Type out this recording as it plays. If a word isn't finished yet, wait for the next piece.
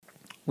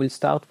We'll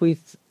start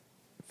with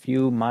a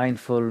few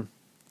mindful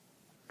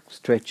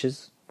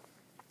stretches.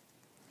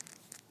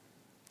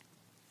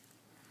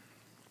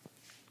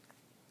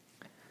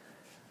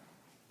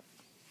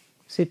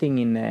 Sitting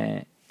in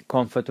a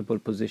comfortable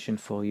position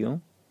for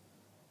you.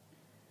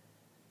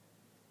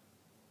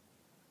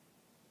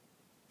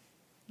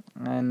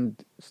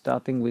 And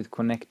starting with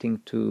connecting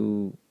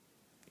to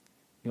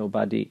your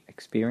body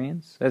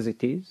experience as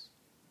it is.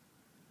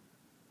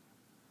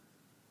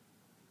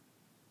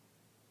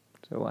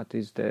 So what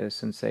is the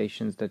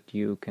sensations that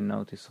you can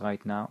notice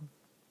right now?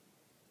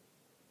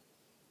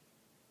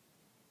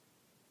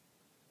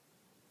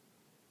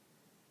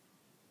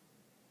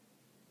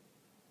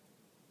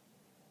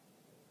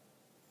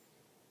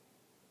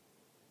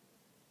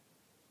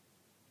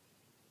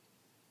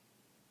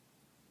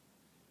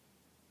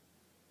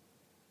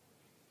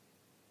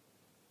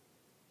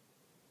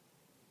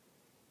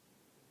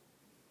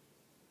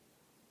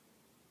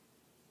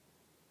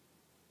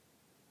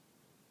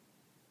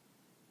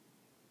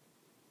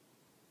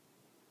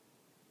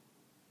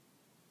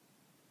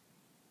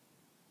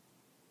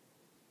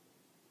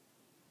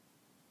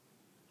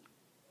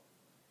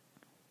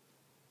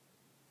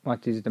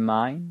 What is the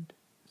mind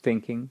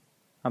thinking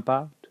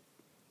about?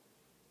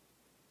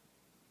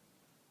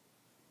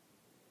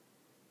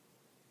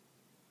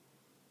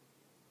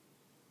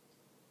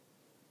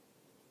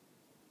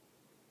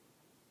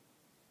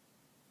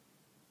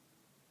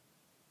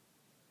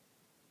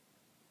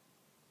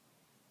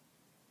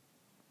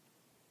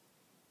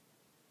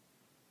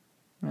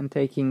 And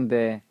taking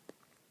the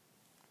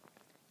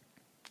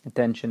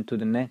attention to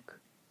the neck,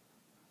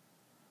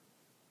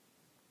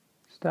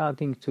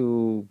 starting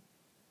to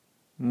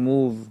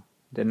move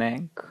the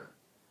neck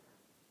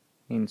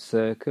in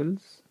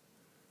circles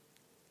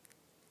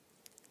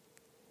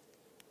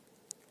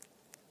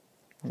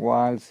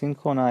while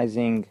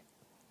synchronizing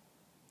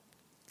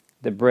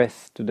the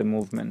breath to the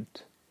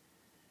movement.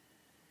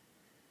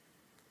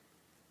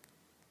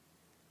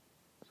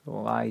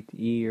 So right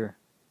ear,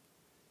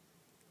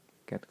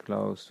 get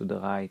close to the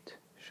right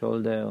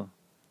shoulder,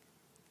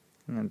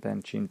 and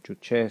then chin to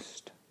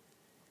chest,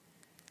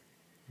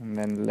 and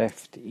then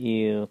left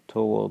ear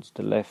towards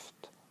the left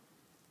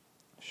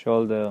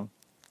shoulder,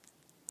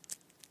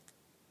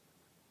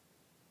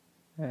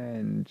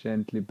 and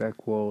gently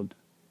backward.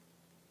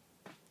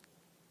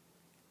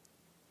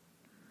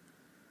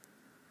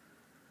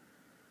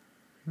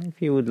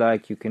 If you would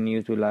like, you can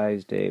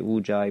utilize the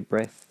Ujjayi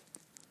breath.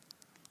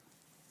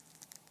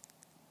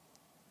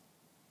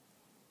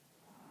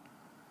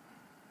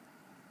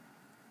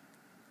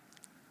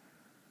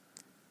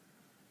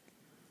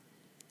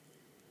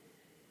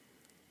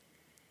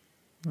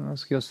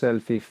 Ask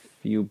yourself if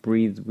you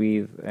breathe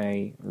with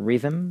a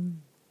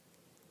rhythm.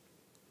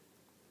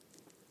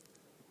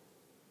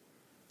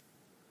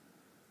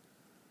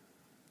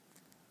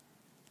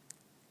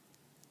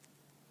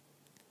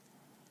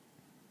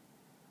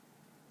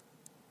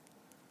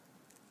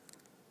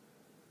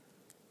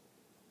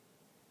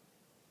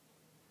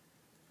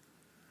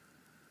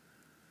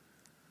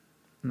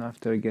 And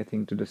after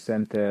getting to the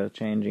center,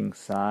 changing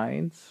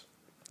sides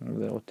of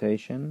the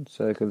rotation,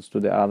 circles to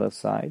the other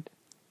side.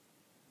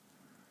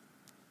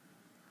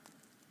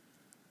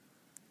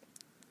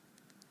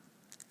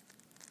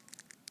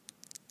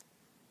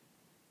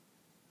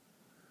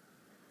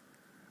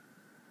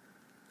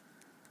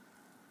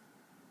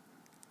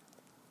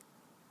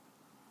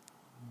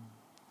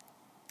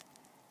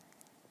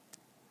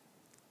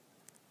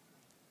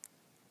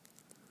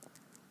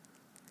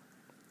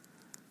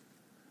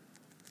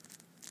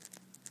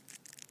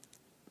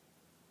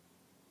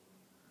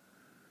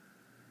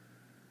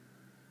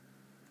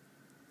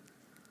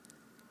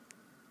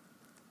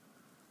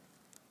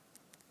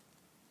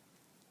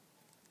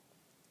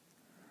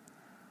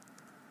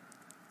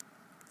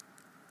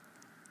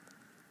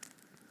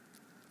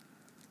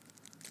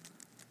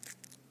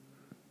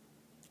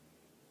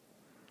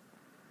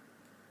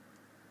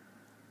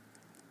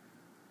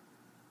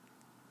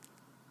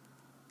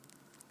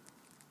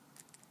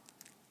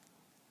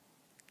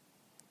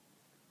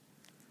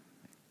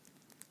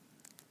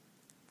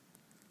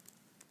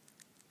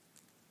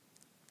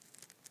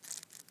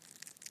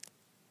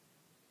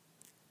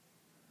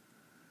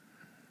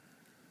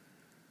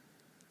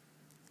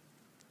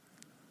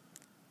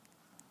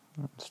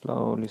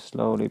 Slowly,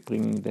 slowly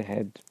bringing the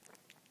head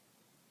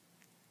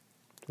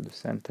to the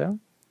center.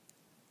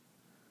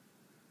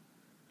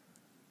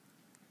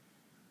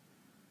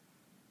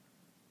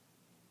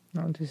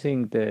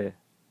 Noticing the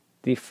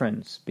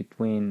difference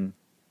between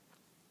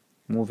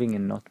moving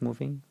and not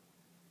moving.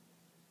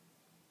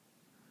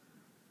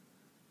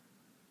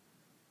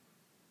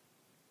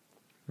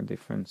 The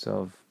difference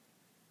of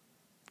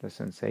the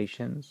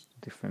sensations,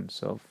 the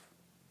difference of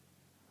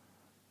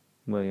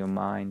where your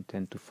mind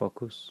tends to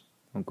focus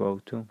or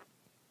go to.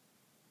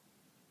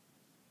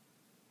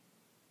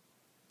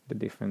 The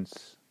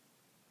difference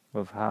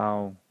of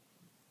how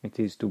it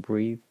is to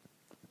breathe.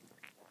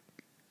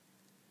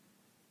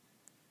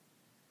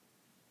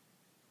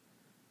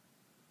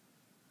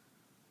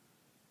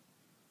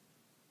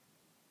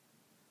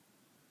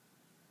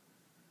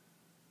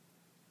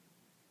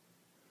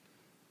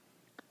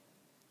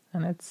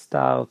 And let's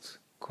start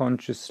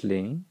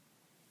consciously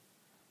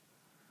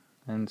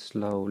and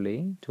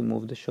slowly to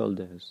move the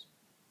shoulders,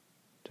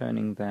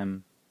 turning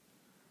them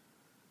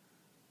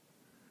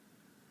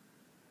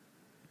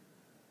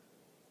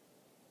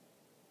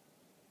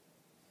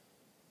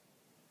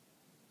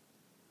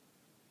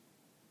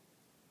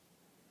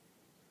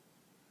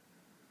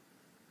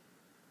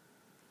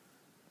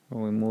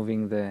we're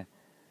moving the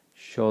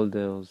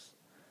shoulders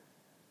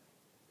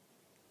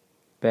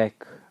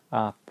back,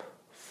 up,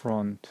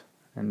 front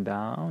and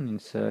down in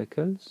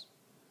circles.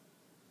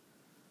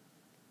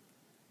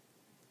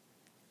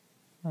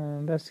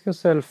 And ask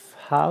yourself,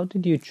 how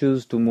did you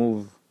choose to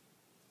move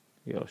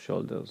your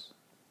shoulders?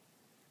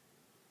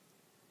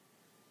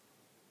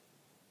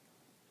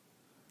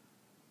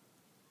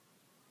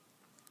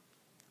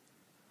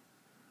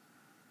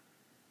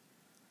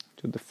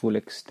 To the full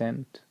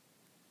extent,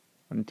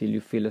 until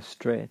you feel a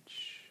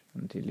stretch,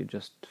 until you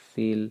just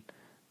feel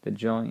the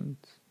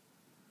joints.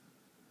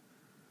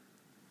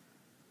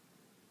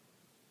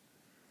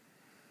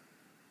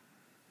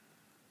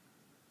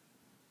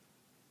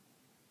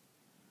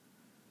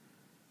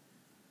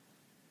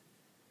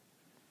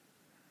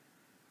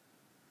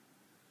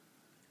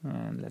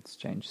 And let's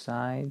change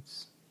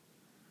sides.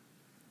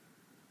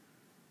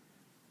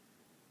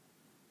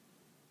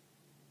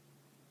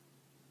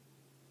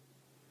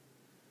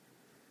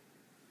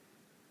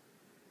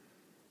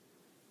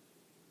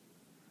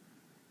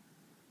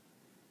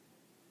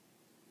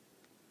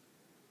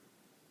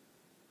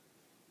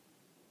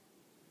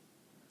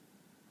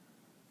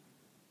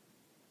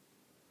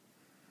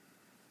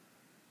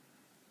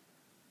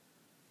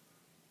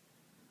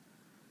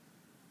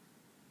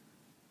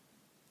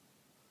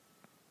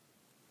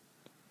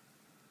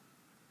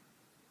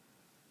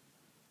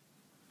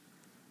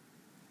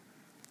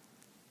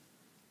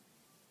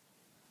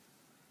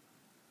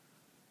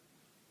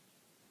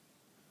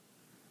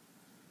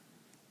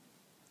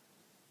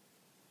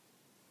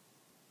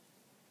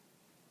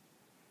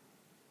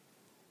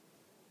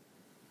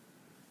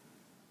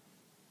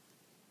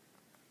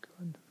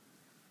 Good.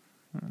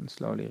 And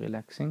slowly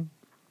relaxing.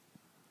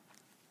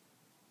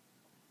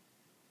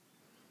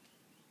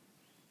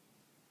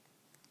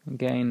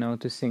 Again,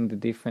 noticing the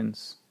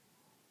difference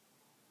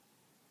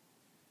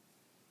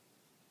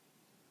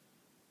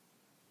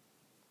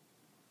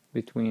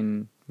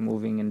between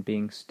moving and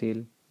being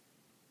still.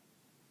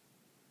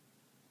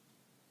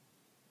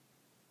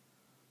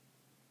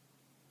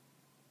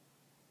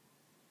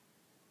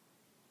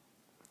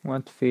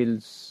 What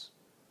feels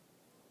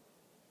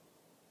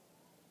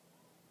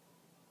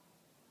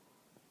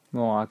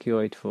more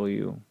accurate for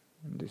you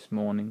this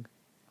morning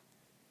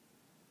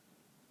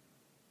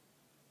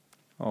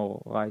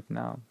or right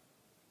now?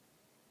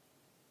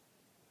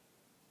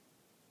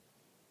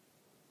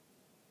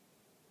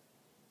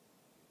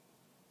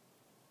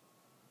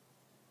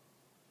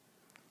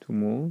 To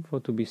move or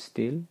to be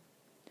still?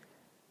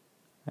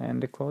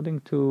 And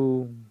according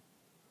to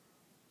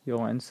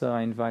your answer,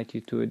 I invite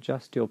you to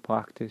adjust your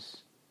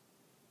practice.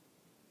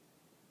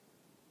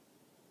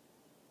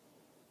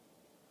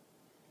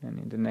 And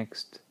in the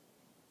next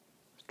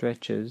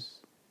stretches,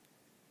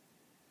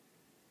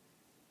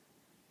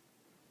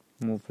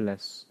 move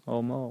less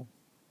or more.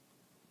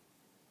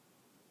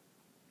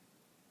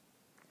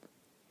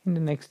 In the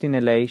next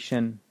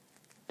inhalation,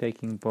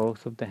 taking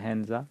both of the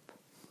hands up,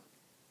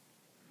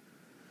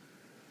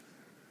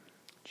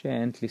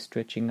 gently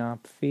stretching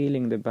up,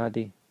 feeling the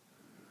body.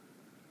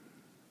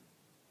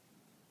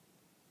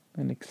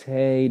 And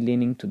exhale,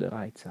 leaning to the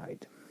right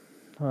side.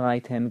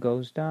 Right hand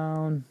goes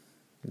down,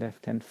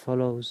 left hand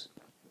follows.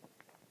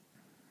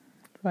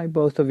 Try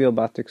both of your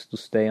buttocks to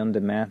stay on the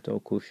mat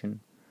or cushion.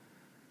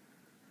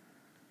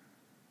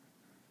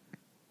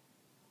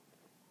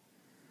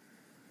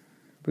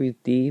 Breathe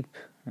deep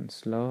and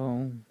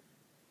slow,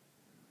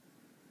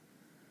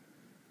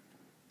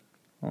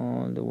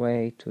 all the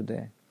way to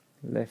the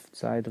left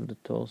side of the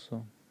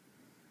torso.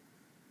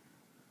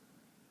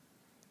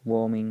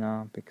 Warming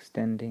up,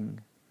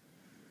 extending.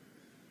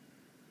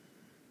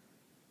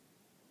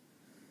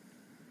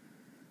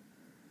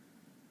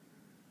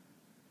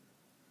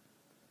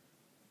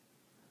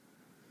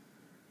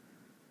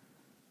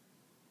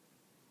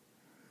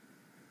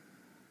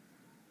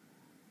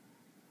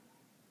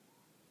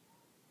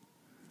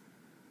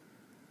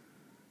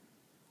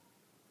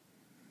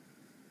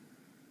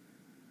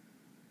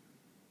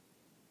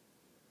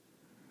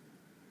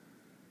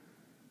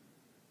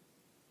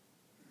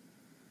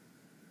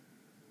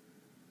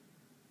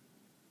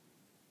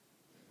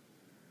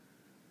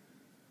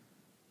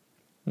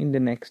 In the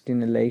next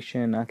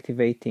inhalation,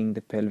 activating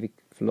the pelvic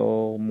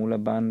floor, Mula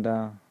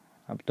Bandha,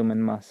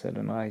 abdomen muscle,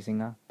 and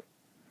rising up.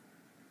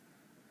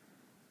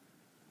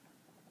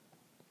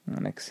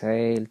 And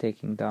exhale,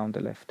 taking down the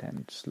left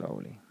hand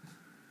slowly.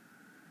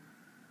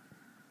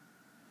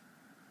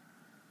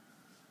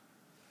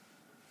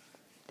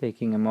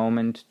 Taking a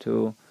moment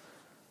to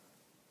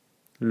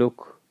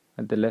look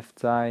at the left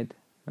side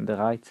and the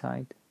right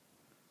side.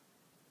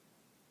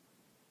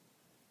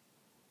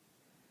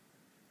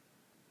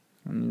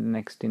 And in the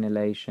next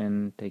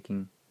inhalation,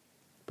 taking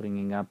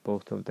bringing up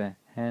both of the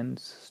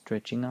hands,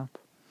 stretching up.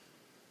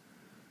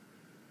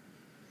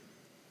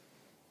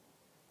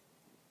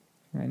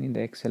 And in the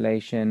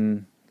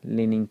exhalation,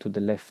 leaning to the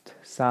left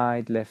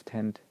side, left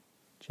hand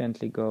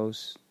gently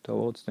goes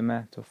towards the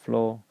mat or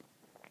floor.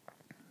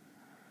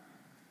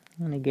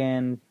 And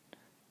again,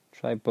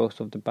 try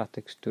both of the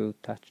buttocks to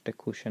touch the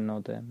cushion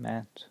or the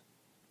mat.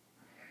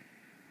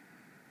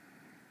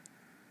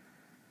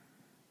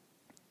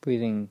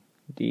 Breathing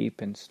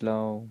deep and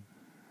slow.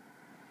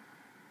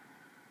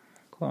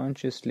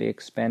 Consciously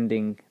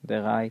expanding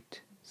the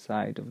right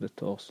side of the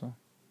torso.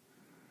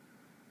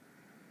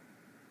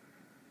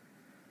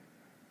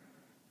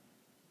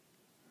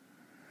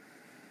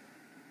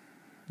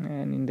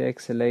 And in the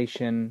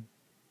exhalation,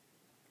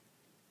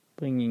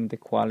 bringing the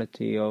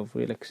quality of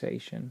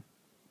relaxation,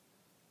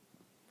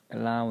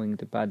 allowing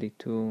the body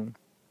to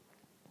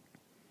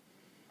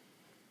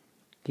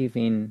give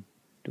in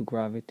to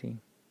gravity.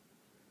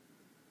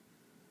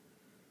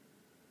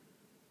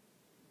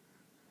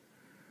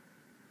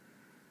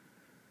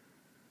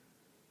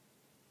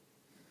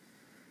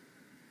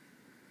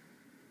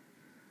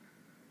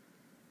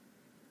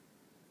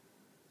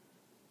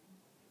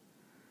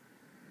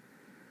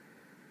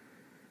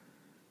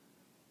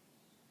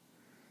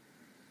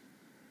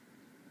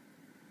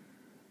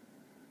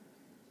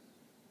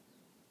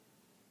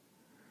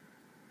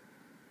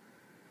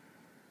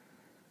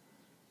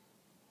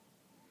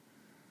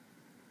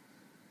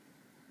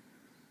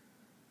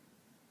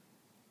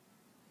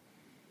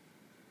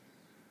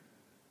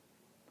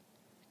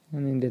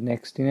 And in the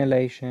next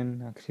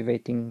inhalation,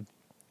 activating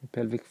the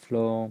pelvic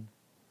floor,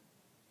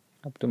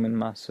 abdomen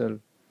muscle,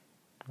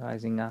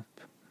 rising up.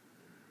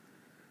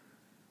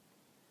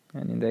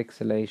 And in the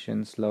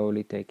exhalation,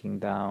 slowly taking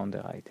down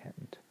the right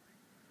hand.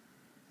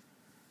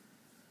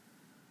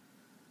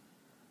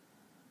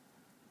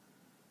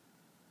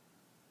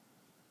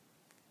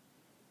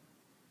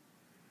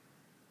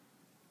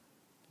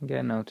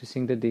 Again,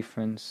 noticing the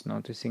difference,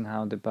 noticing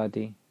how the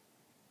body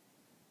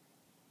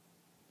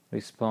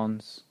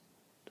responds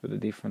to the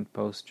different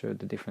posture,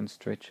 the different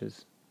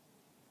stretches,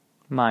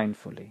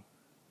 mindfully,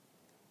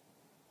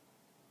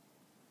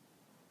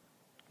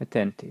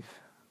 attentive,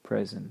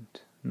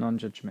 present,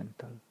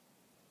 non-judgmental,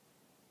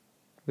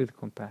 with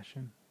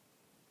compassion,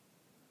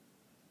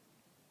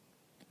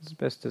 as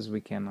best as we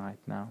can right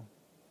now.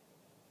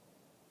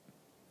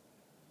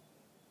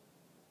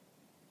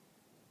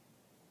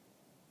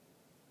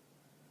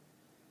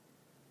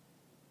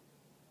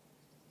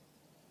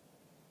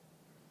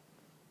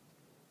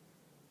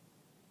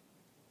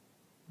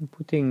 And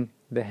putting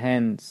the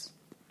hands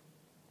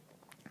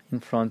in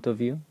front of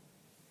you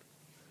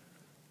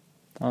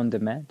on the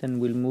mat,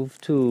 and we'll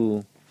move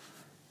to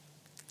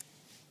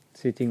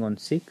sitting on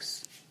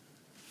 6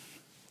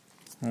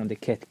 on the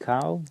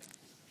cat-cow.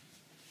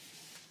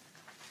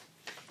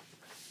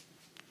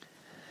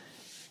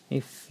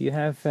 If you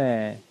have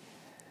a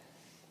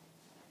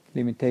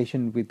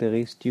limitation with the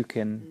wrist, you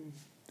can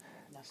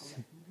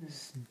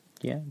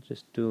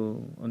just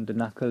do on the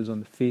knuckles, on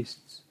the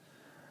fists.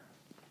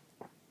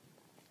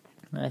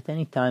 At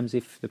any times,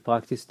 if the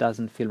practice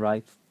doesn't feel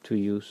right to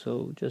you,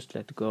 so just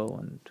let go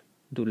and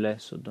do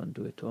less or don't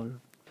do it all.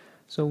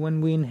 So when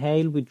we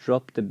inhale, we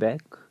drop the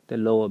back, the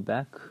lower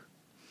back,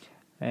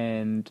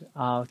 and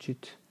arch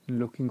it,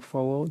 looking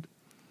forward.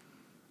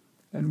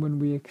 And when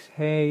we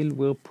exhale,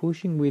 we're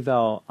pushing with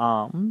our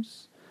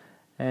arms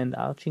and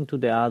arching to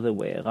the other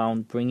way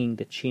around, bringing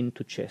the chin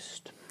to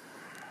chest.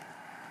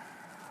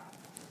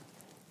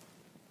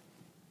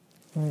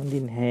 And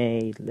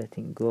inhale,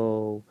 letting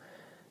go,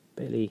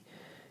 belly,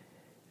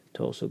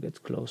 torso gets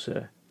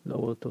closer,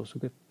 lower torso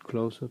gets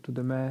closer to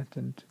the mat,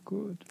 and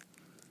good.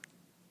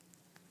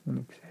 And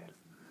exhale.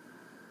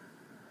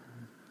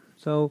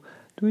 So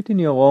do it in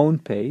your own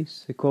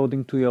pace,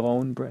 according to your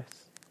own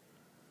breath.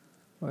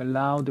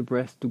 Allow the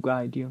breath to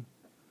guide you.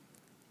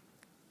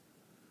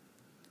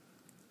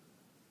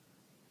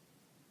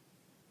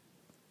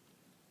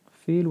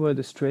 Feel where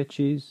the stretch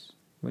is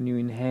when you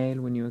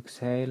inhale, when you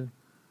exhale.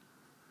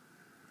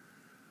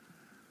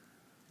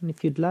 And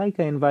if you'd like,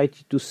 I invite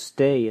you to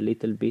stay a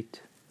little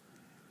bit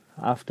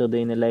after the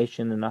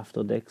inhalation and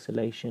after the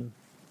exhalation.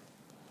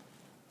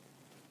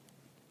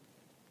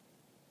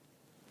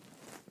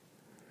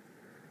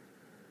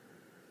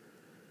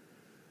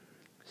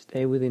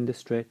 Stay within the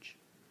stretch.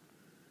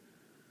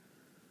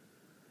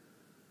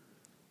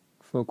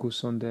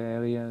 Focus on the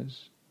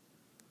areas,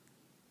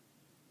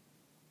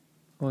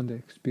 on the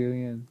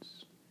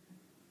experience.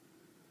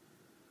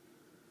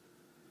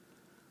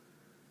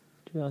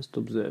 Just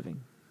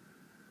observing,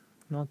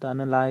 not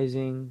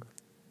analyzing,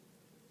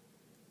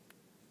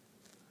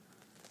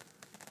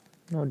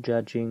 not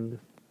judging.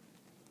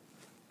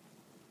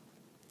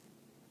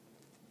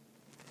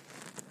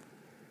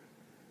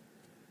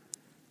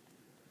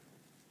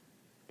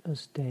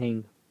 Just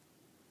staying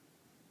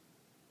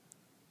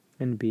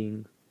and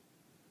being.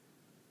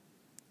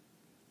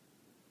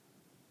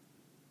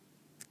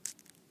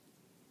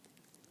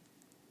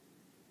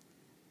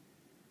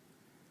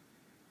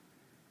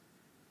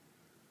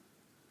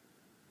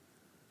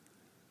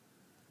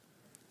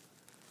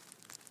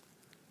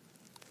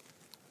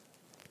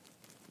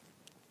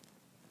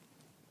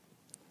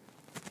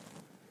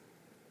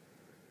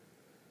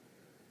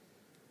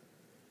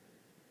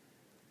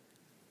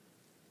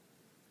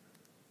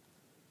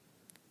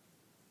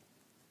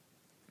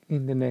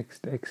 In the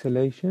next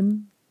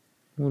exhalation,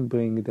 we'll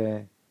bring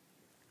the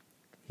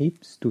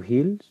hips to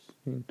heels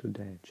into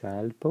the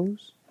child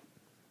pose.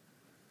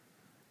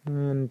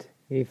 And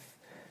if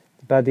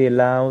the body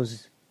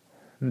allows,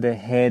 the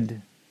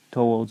head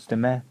towards the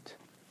mat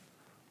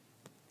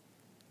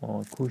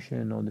or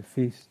cushion or the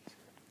fist,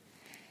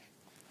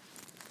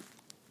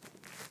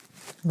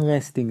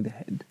 resting the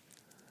head.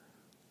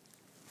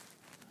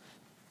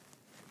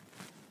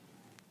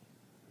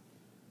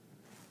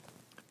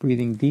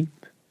 Breathing deep.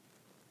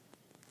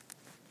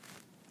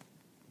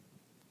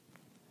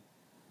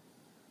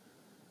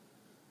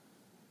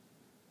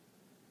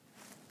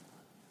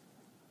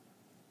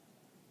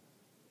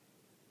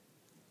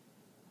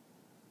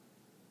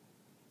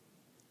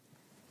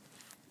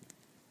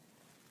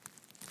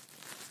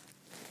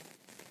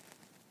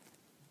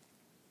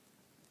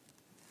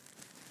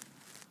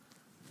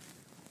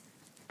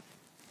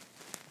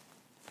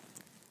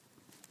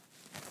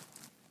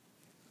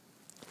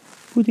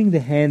 Putting the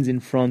hands in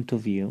front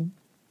of you,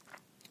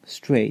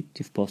 straight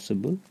if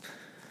possible,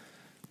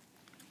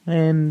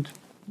 and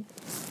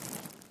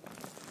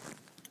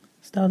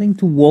starting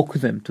to walk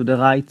them to the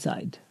right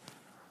side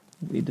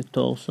with the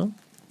torso.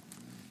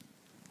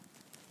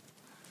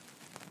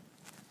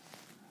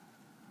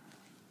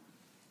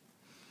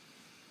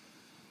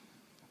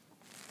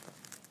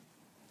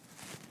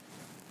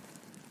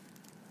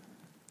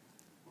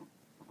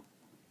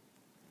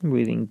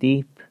 Breathing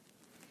deep.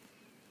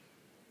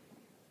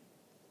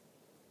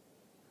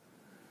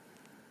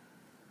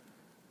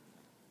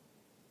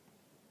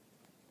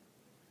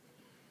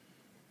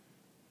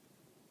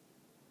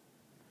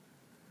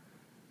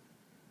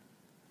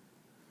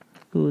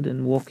 Good,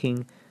 and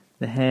walking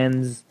the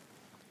hands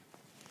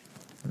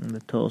and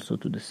the torso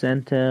to the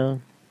center,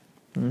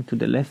 and to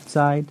the left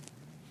side.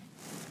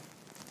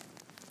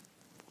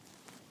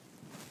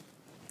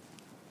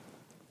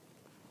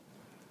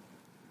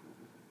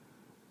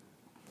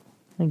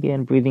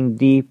 Again, breathing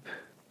deep,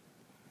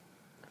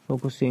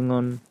 focusing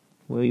on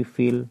where you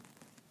feel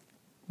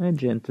a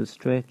gentle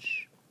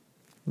stretch.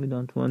 We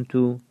don't want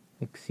to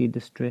exceed the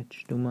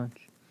stretch too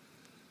much.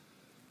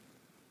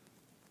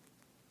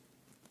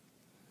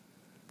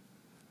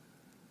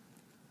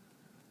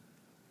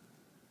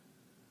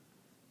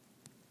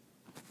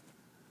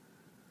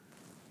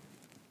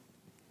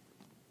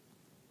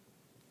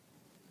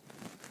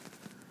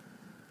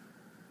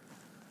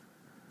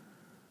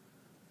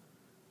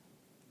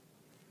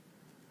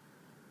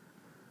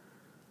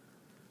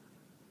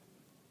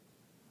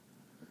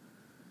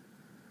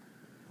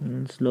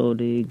 And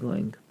slowly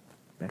going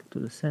back to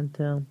the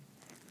center.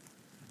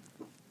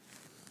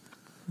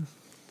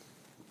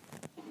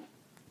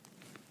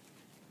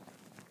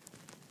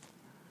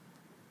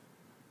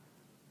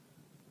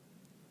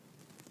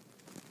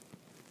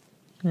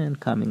 And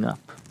coming up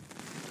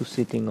to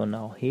sitting on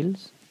our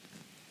heels.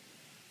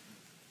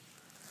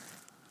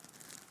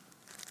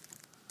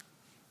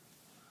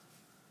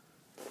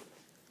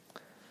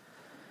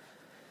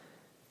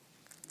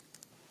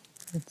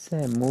 Let's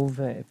move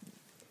a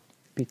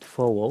bit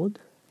forward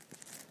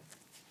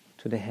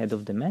to the head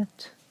of the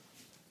mat.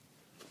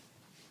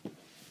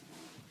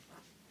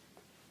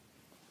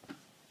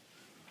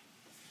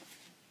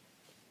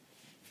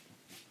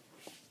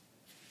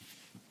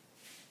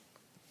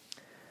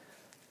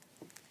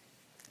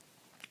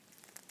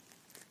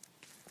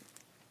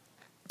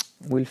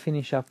 We'll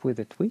finish up with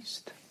a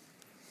twist.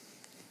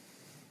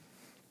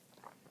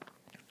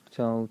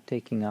 So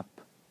taking up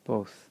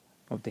both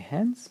of the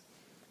hands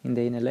in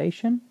the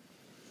inhalation,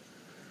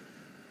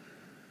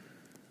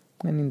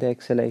 and in the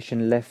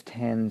exhalation, left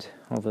hand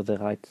over the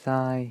right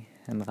thigh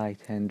and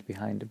right hand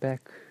behind the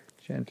back,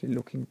 gently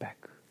looking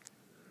back.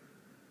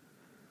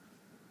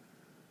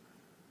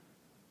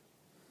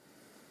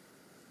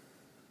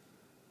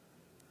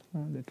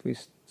 The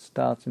twist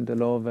starts in the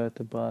lower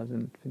vertebrae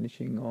and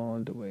finishing all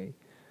the way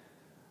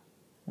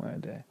where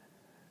the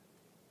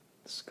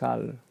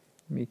skull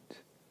meets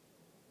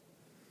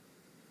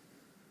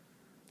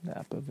the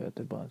upper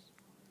vertebrae.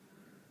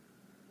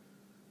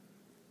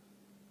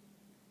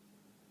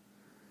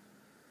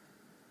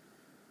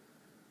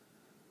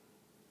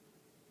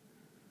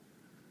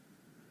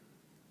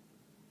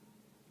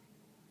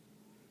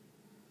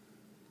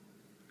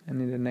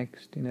 And in the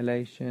next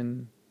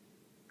inhalation,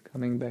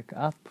 coming back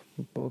up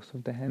with both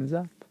of the hands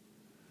up.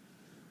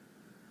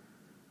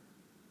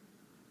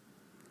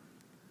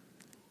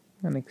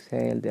 And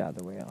exhale the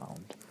other way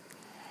around.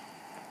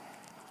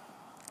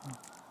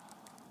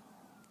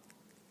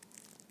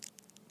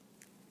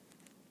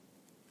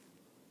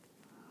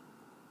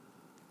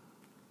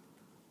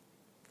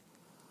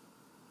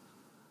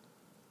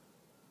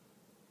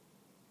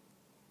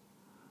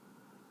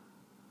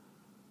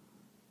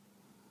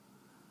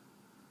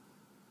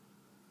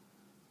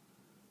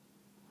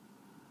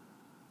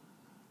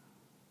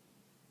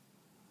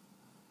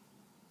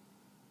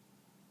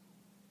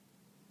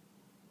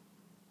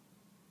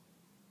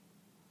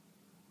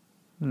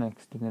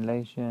 Next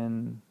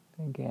inhalation,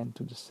 again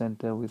to the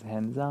center with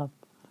hands up.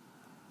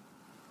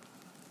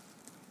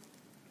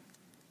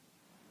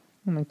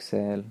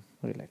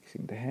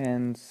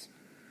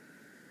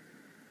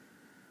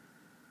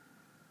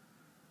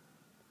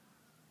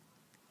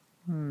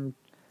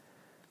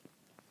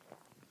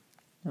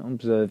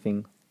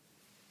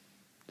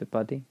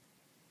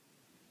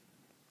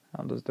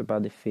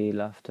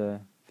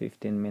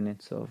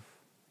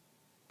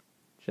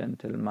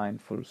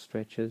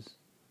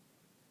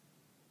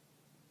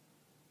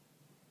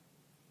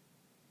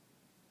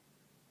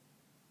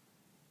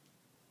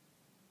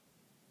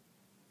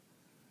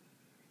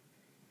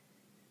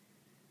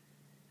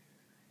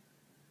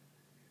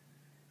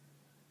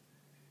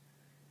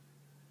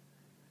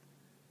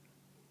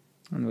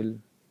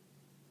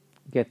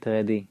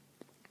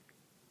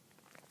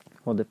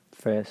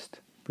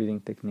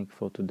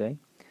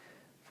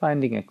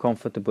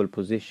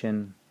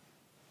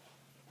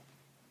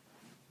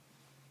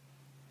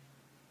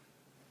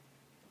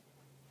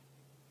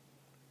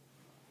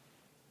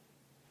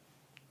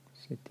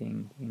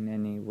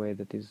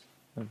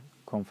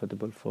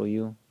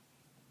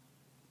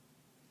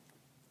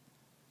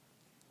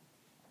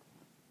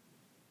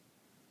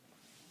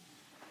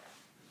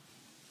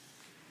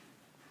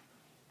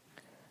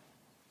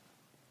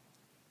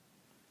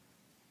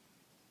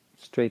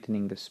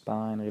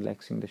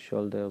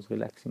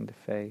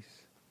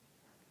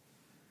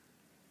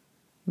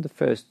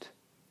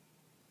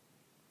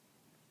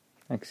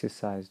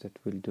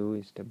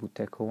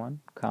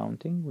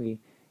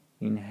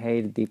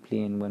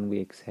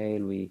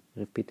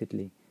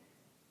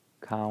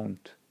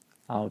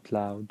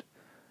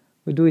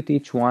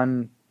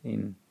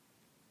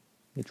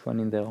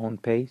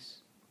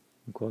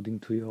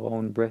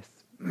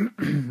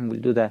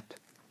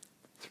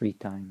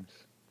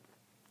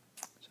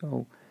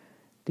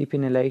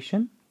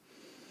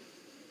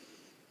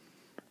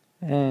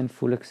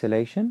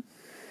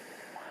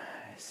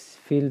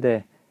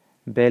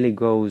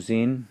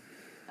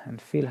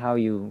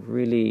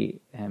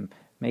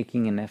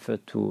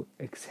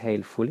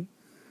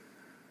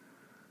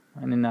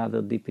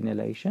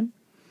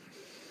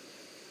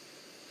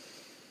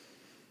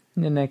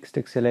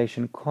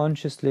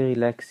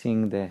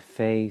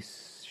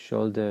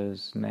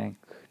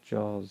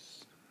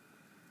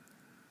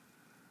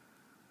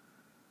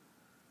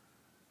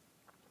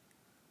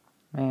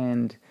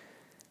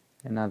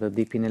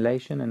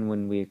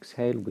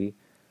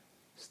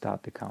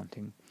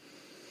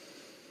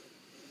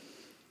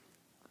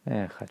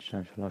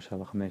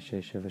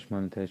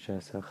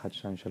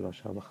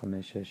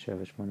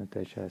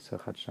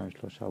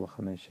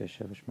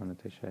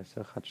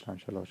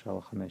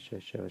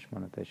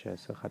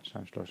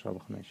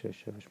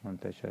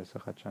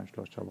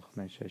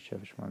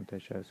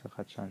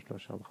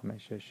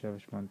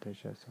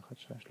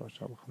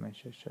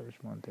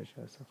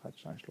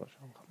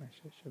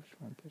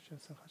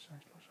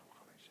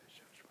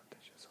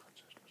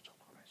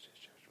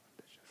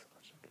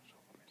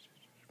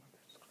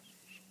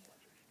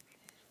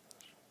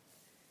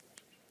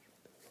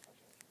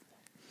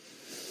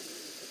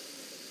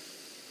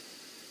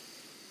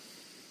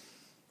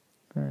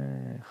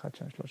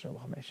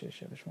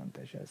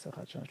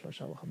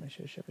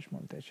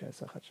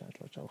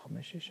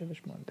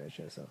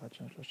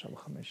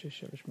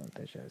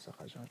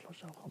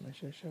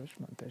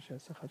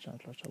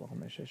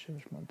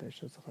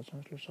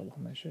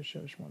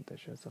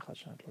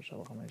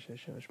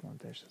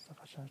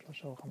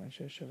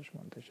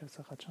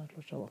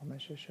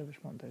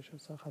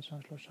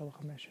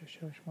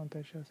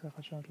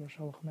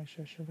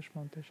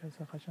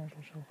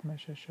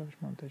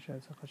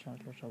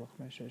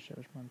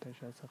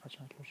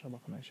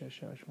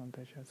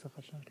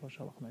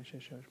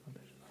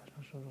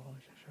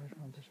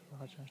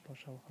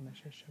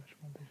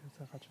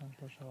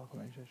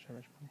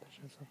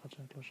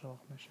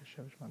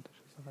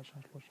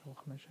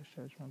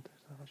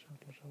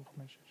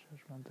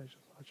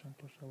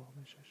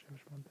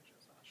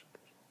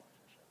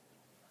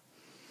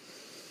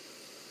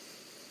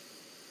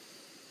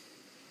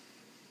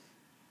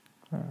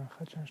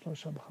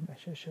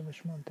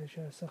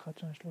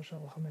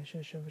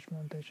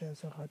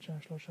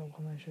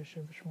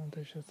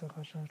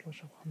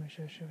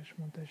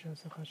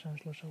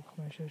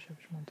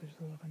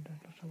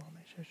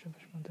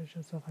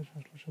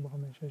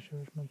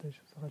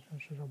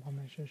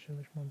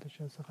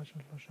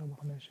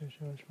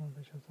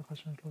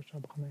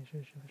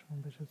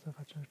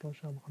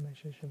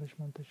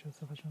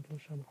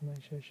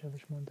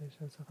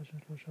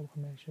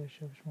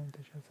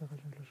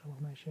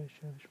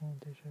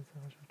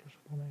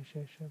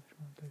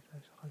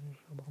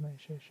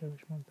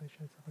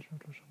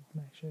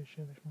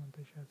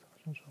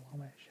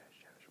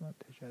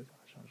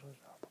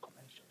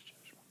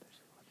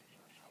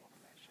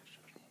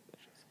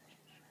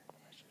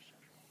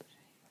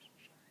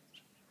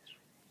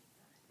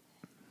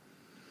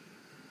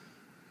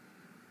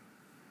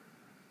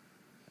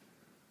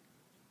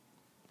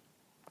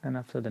 And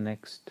after the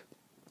next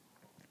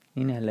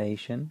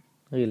inhalation,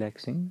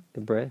 relaxing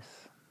the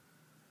breath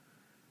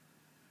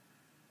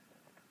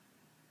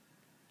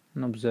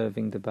and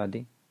observing the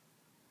body.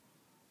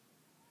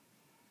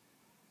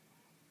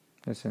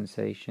 the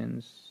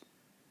sensations,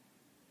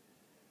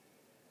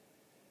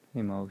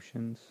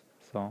 emotions,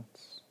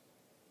 thoughts.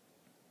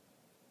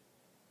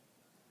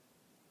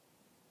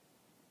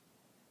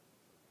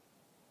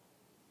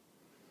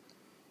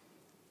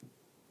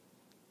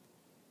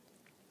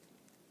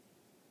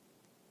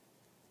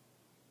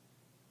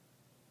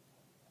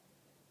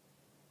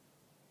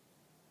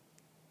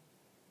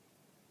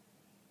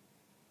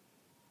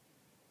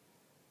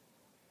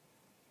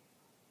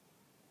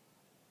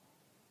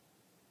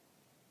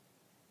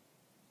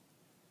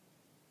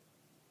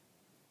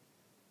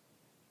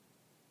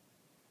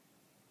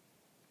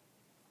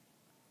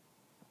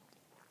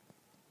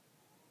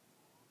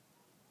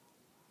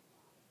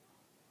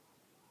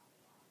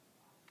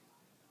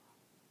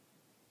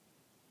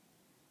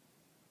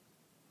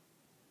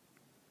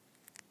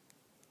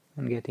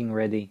 And getting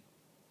ready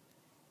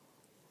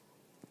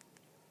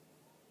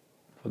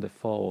for the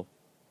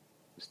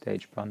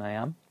 4-stage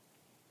pranayama,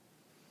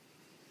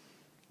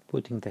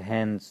 putting the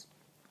hands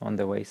on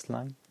the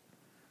waistline,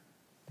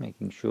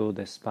 making sure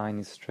the spine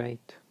is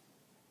straight,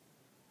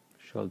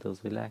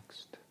 shoulders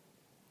relaxed,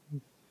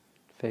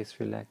 face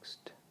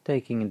relaxed,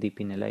 taking a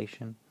deep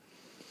inhalation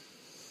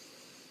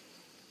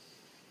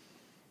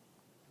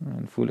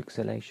and full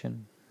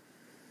exhalation.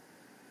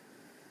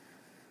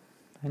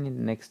 And in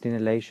the next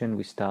inhalation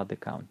we start the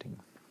counting.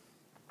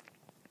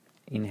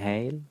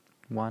 Inhale,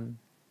 1,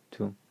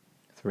 2,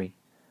 3,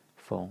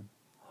 4.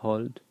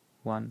 Hold,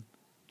 1,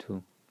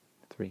 2,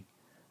 3,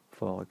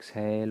 4.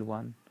 Exhale,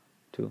 1,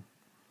 2,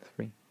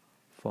 3,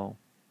 4,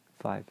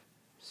 5,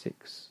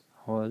 6.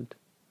 Hold,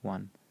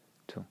 1,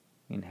 2.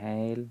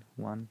 Inhale,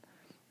 1,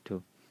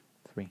 2,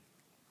 3,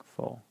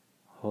 4.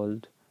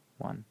 Hold,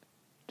 1,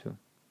 2,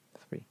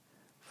 3,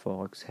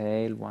 4.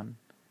 Exhale, 1,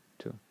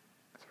 2,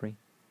 3,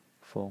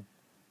 4,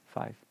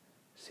 5,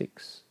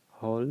 6.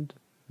 Hold,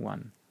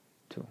 1,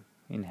 2.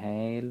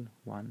 Inhale,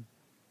 1,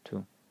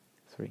 2,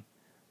 3,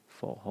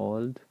 4.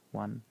 Hold,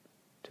 1,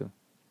 2,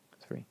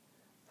 3,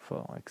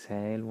 4.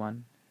 Exhale,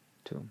 1,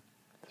 2,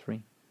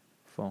 3,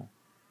 4,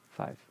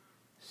 5,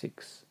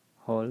 6.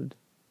 Hold,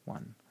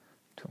 1,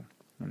 2.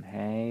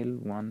 Inhale,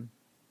 1,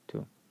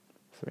 2,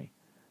 3,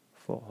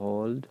 4.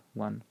 Hold,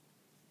 1,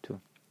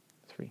 2,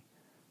 3,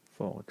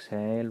 4.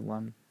 Exhale,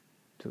 1,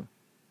 2,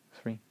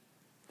 3,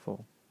 4,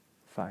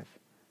 5,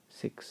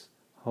 6.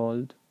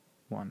 Hold,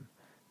 1,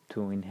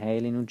 2.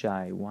 Inhale in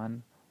Ujjayi,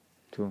 1,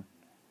 2,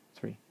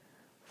 3,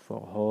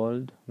 4.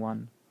 Hold,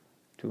 1,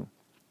 2,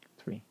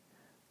 3,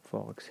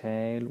 4.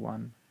 Exhale,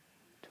 1,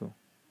 2,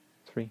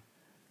 3,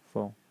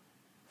 4,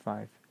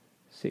 5,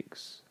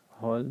 6.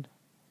 Hold,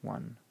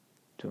 1,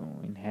 2.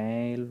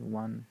 Inhale,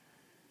 1,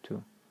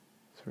 2,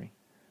 3,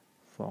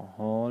 4.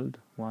 Hold,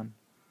 1,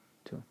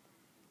 2,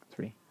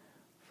 3,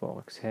 4.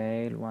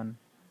 Exhale, 1,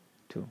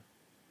 2,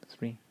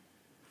 3,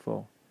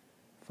 4,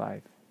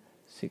 5,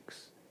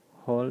 6.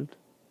 Hold,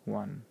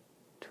 1,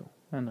 2.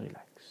 And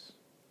relax.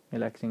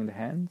 Relaxing the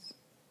hands.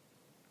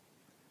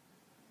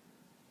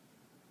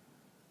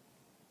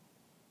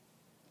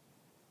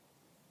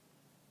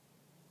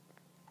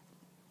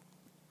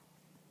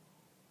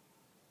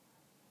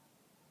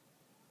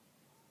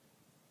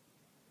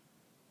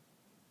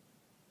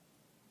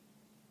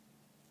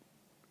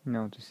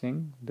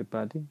 Noticing the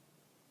body,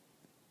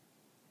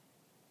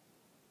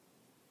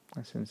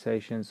 the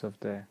sensations of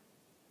the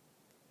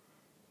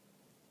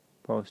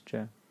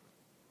posture,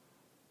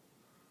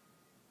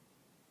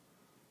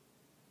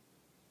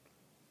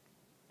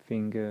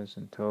 fingers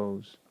and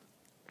toes,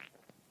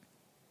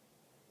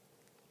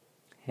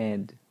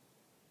 head,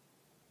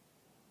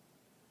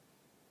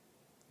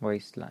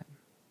 waistline,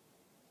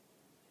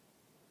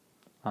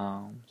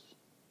 arms,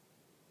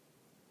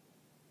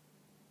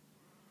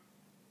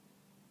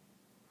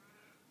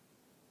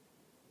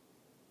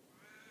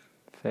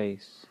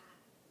 face,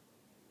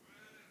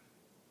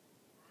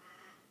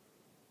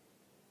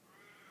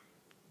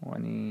 or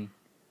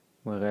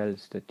anywhere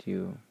else that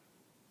you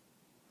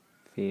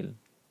feel.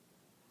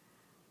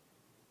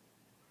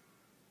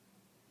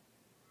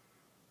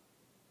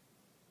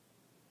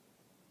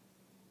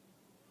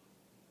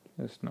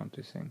 Just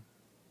noticing.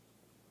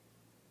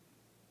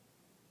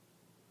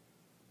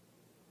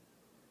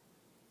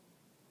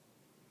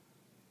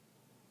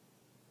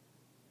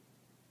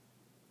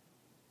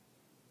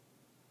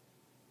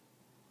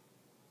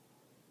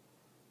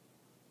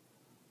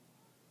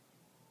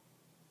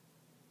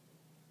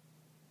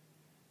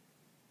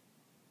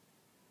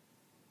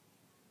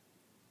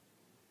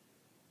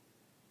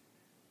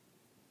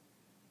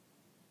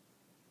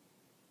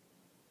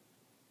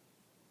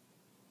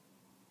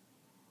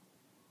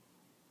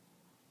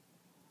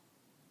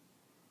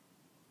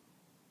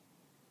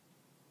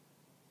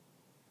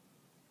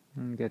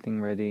 And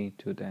getting ready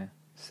to the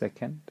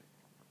second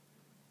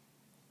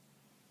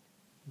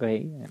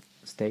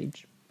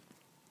stage.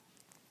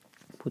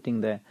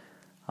 Putting the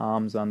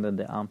arms under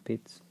the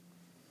armpits,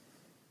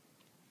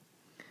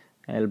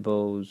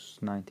 elbows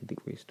 90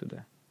 degrees to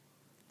the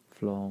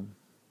floor.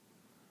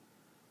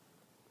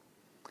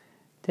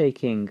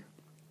 Taking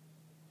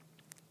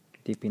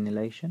deep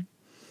inhalation,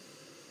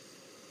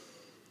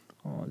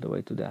 all the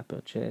way to the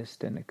upper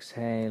chest, and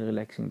exhale,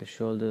 relaxing the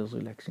shoulders,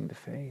 relaxing the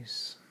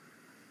face.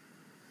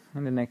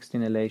 And the next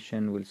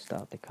inhalation, we'll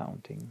start the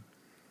counting.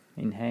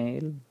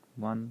 Inhale,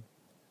 1,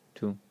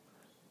 2,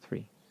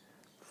 3,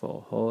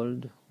 4.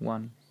 Hold,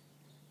 1,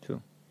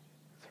 2,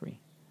 3,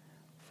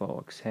 4.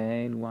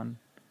 Exhale, 1,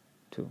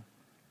 2,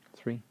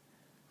 3,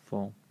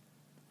 4,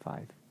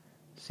 5,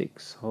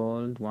 6.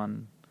 Hold,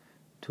 1,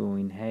 2.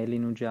 Inhale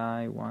in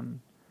Ujjayi,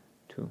 1,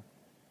 2,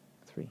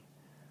 3,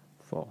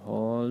 4.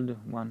 Hold,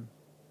 1,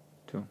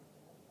 2,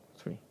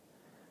 3,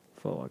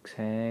 4.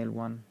 Exhale,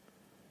 1,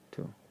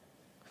 2,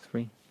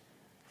 3,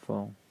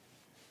 4,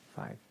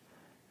 5,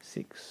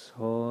 6.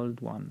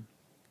 Hold, 1,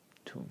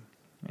 2.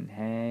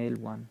 Inhale,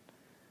 1,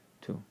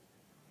 2,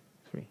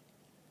 3,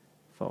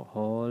 4.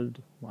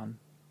 Hold, 1,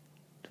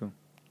 2,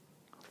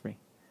 3,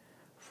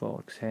 4.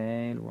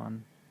 Exhale,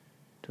 1,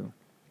 2,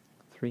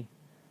 3,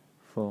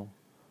 4,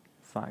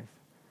 5,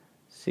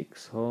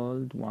 6.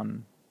 Hold,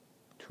 1,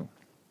 2.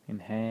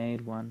 Inhale,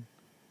 1,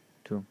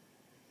 2,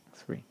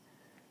 3,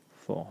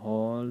 4.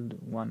 Hold,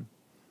 1,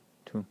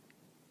 2,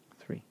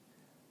 3,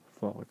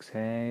 4.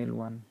 Exhale,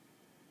 1,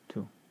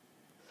 2,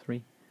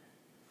 3,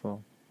 4,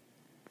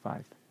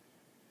 5,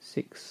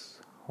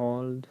 6.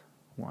 Hold,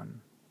 1,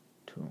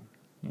 2.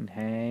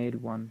 Inhale,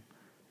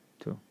 1,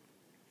 2,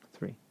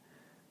 3,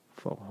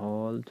 4.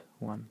 Hold,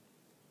 1,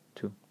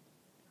 2,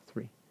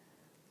 3,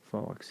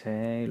 4.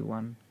 Exhale,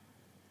 1,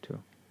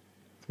 2,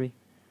 3,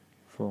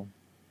 4,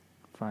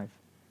 5,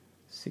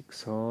 6.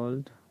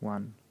 Hold,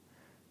 1,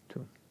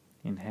 2.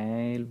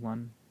 Inhale,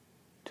 1,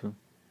 2,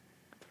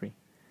 3,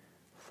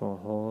 4.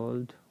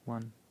 Hold,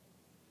 1,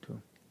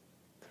 2,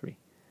 3,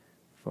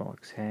 4.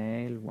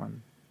 Exhale,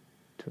 1,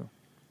 2,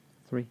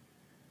 3,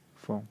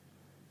 4,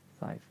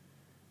 5,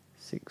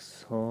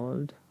 6.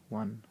 Hold,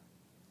 1,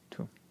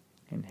 2.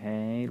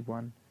 Inhale,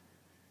 1,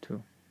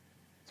 2,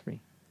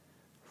 3,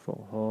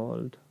 4.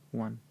 Hold,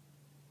 1,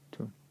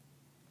 2,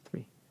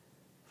 3,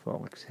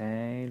 4.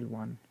 Exhale,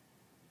 1,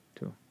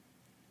 2,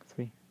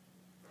 3,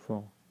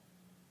 4,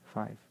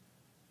 5,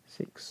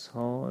 6.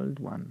 Hold,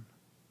 1,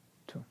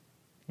 2.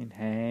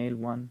 Inhale,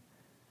 1,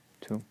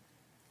 2,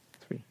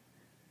 3,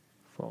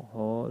 4.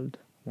 Hold,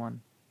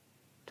 1,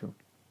 2,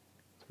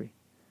 3,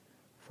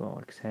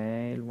 4.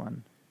 Exhale,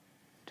 1,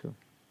 2,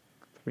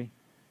 3,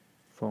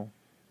 4,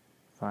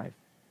 5,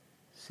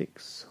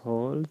 6.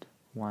 Hold,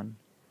 1,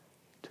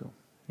 2.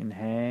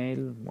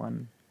 Inhale,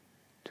 1,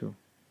 2,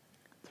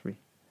 3,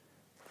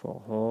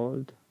 4.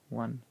 Hold,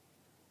 1,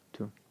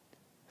 2,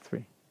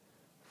 3,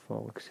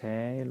 4.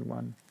 Exhale,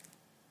 1,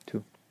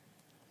 2,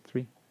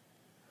 3,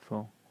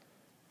 4,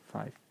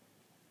 5,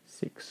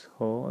 6.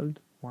 Hold,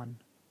 1,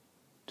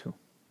 2.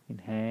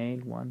 Inhale,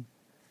 1,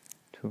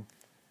 2,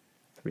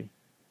 3,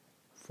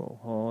 4.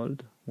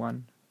 Hold,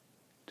 1,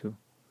 2,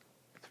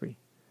 3,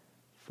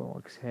 4.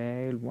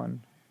 Exhale,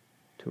 1,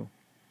 2,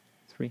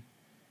 3,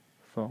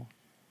 4,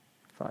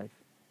 5,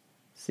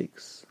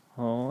 6.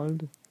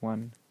 Hold,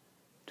 1,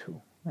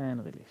 2,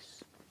 and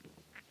release.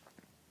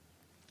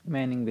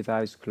 Remaining with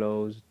eyes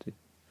closed,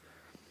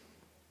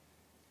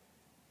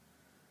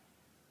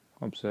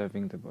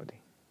 observing the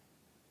body.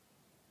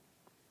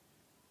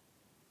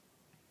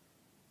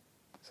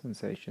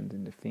 Sensations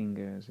in the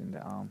fingers, in the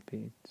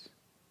armpits,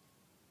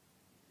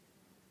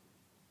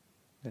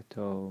 the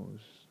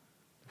toes,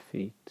 the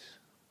feet,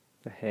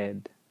 the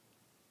head.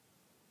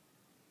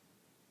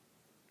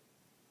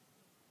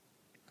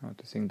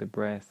 Noticing the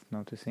breath,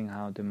 noticing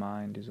how the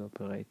mind is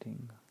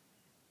operating.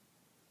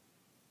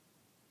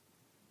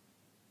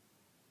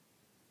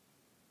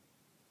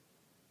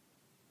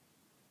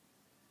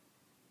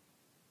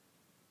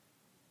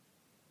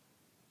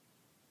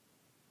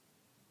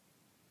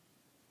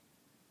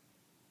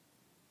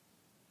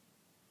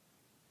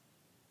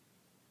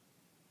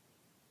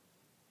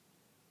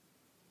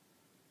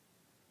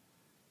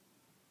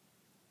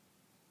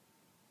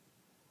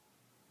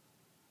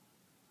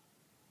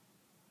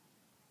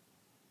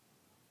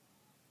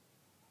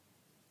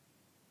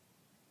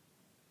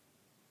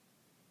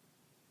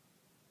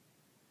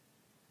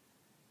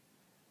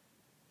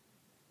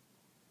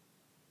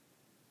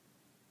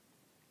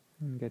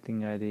 And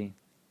getting ready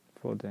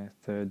for the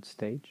third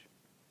stage.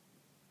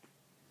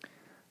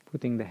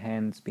 Putting the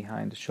hands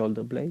behind the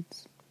shoulder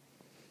blades,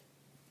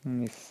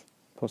 and if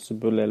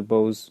possible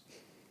elbows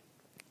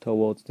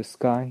towards the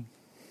sky.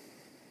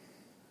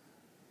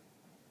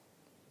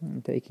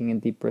 And taking a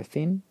deep breath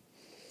in,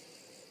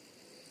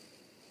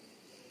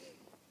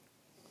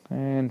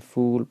 and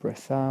full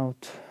breath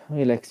out,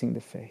 relaxing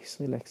the face,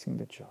 relaxing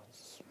the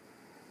jaws.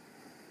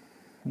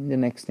 In the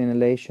next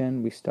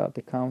inhalation, we start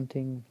the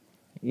counting.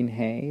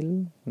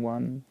 Inhale,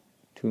 1,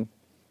 2,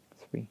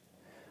 3,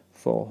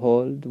 4.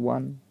 Hold,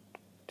 1,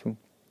 2,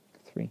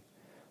 3,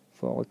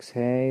 4.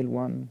 Exhale,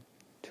 1,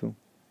 2,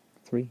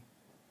 3,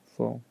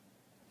 4,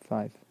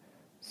 5,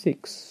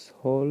 6.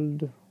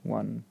 Hold,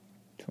 1,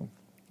 2.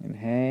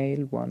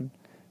 Inhale, 1,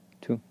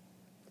 2,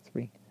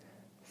 3,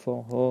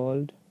 4.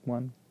 Hold,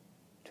 1,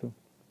 2,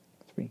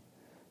 3,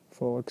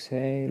 4.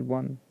 Exhale,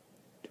 1,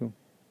 2,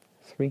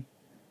 3,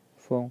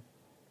 4,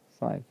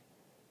 5,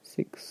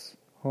 6,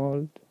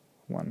 hold,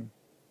 1,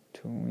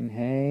 2,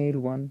 inhale,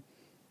 1,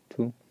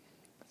 2,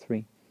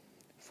 3,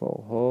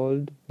 4,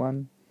 hold,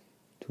 1,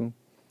 2,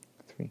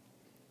 3,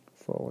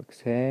 4,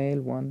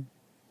 exhale, 1,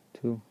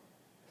 2,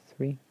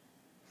 3,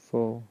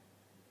 4,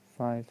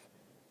 5,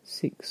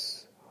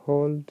 6,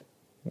 hold,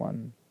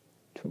 1,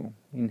 2,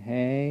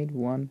 inhale,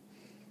 1,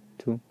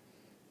 2,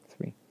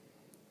 3,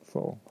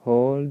 4,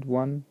 hold,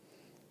 1,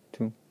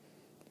 2,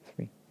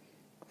 3,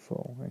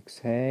 4,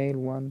 exhale,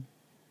 1,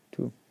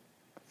 2,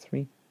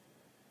 3,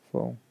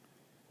 4,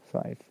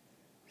 5,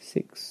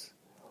 6,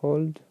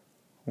 hold,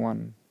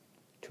 1,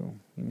 2,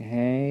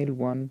 inhale,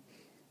 1,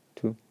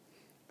 2,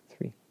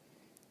 3,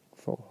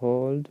 4,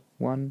 hold,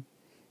 1,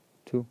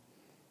 2,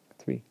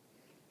 3,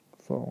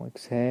 4,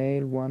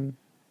 exhale, 1,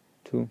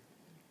 2,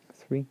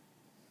 3,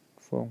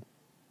 4,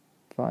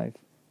 5,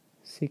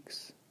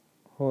 6,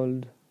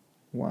 hold,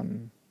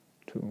 1,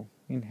 2,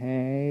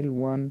 inhale,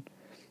 1,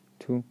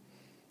 2,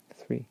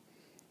 3,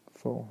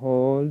 4,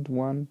 hold,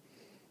 1,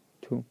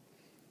 2,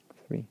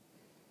 3,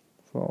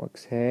 4,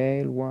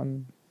 exhale,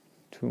 1,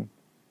 2,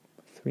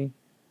 3,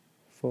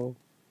 4,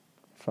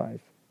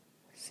 5,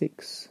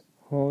 6,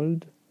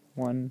 hold,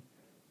 1,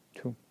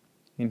 2,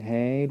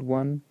 inhale,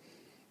 1,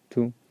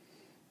 2,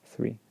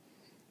 3,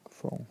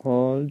 4,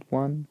 hold,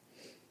 1,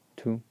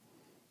 2,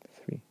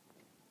 3,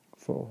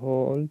 4,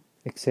 hold,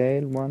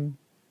 exhale, 1,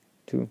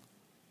 2,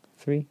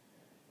 3,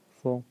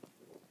 4,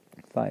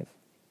 5,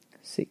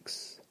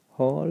 6,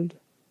 hold,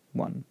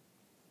 1,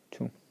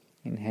 2,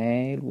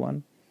 inhale,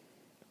 1,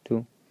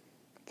 2,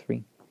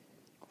 3,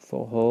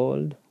 4,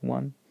 hold,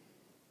 1,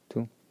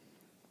 2,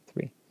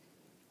 3,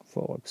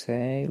 4,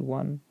 exhale,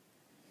 1,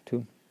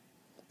 2,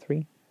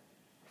 3,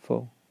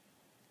 4,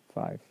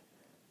 5,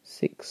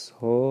 6,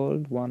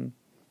 hold, 1,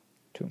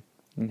 2,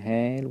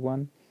 inhale,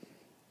 1,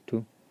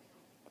 2,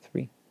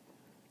 3,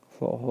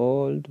 4,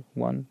 hold,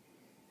 1,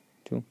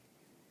 2,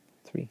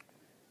 3,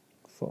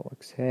 4,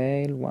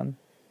 exhale, 1,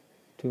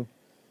 2,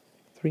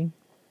 3,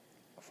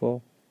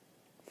 4,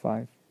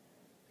 5,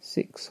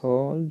 6,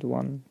 hold,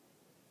 1,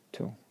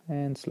 2,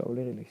 and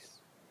slowly release.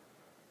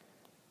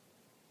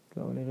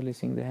 Slowly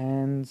releasing the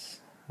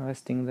hands,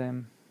 resting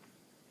them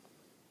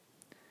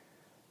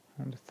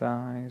on the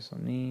thighs or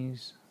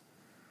knees,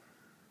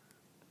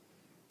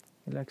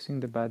 relaxing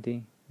the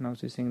body,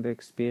 noticing the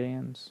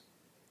experience,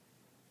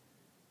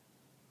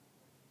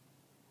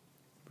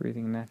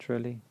 breathing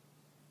naturally.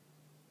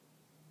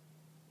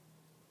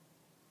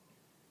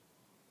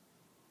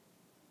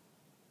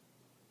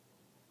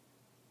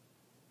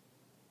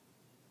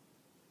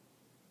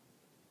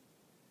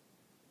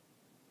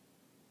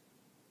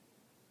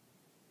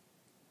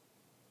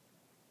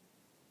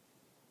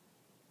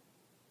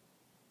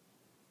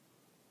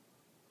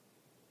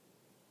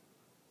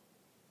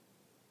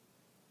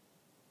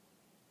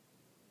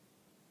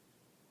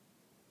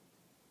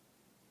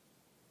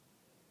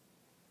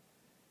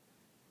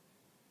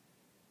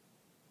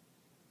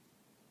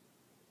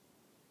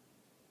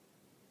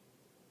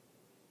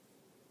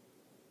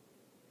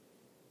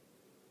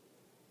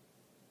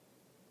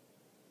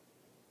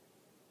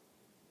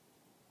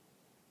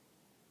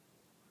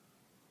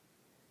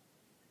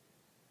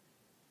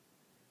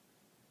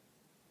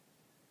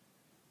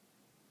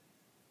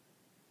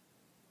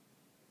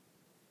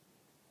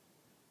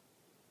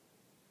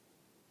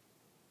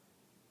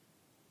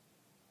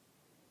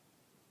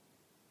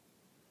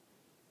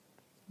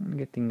 And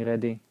getting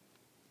ready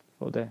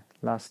for the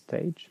last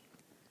stage.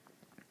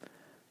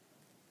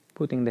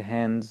 Putting the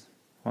hands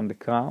on the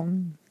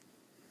crown.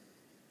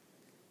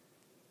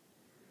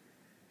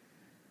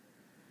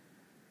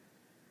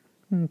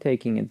 And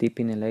taking a deep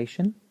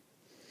inhalation.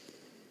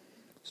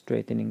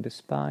 Straightening the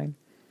spine.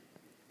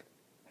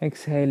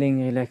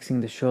 Exhaling, relaxing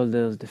the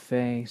shoulders, the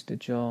face, the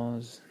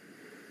jaws.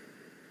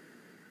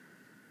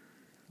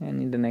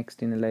 And in the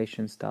next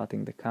inhalation,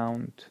 starting the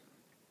count.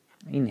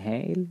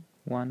 Inhale,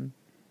 1,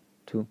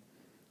 2,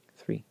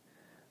 3,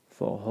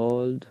 4,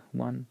 hold,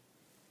 1,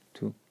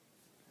 2,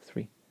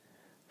 3,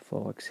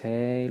 4,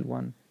 exhale,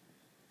 1,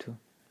 2,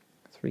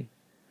 3,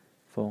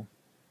 4,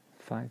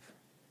 5,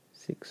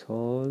 6,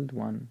 hold,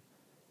 1,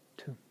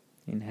 2,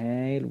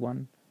 inhale,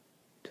 1,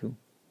 2,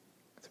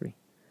 3,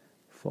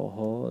 4,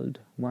 hold,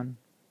 1,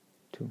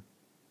 2,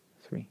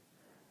 3,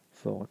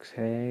 4,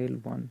 exhale,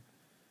 1,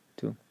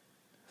 2,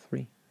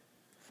 3,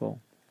 4,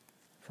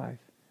 5,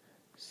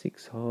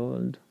 6,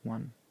 hold,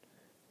 1,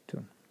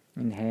 2,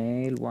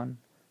 inhale, 1,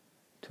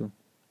 2,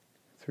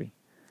 3,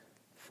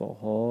 4,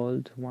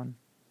 hold, 1,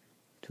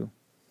 2,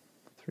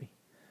 3,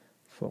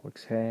 4,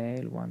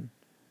 exhale, 1,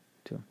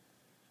 2,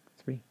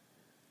 3,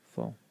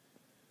 4,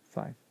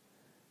 5,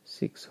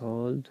 6,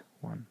 hold,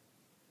 1,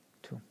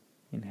 2,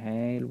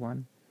 inhale,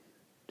 1,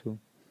 2,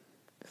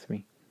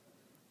 3,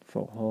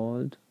 4,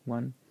 hold,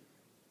 1,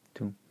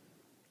 2,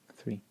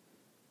 3,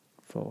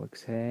 4,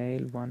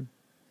 exhale, 1,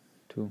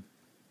 2,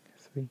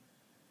 3,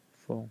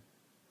 4,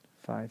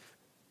 5,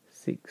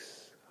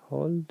 6,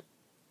 hold,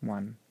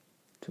 1,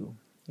 2,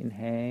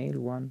 inhale,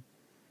 1,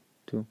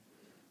 2,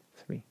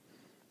 3,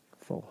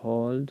 4,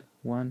 hold,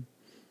 1,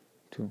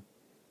 2,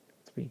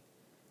 3,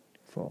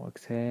 4.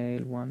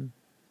 Exhale, 1,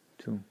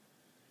 2,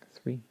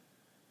 3,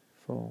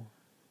 4,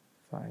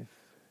 5,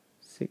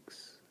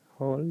 6.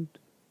 Hold,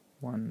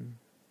 1,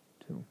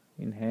 2.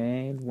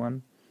 Inhale,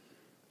 1,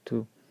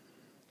 2,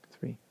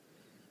 3,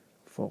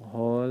 4.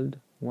 Hold,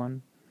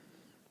 1,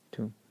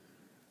 2,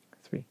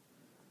 3,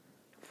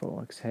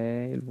 4.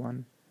 Exhale,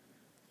 1,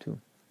 2,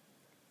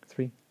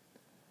 3,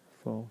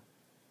 4,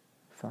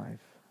 5,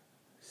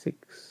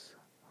 6.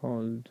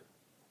 Hold,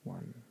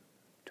 1,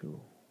 2.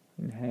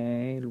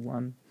 Inhale,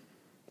 1,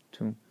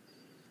 2,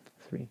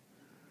 3,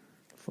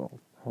 4.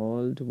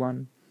 Hold,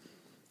 1,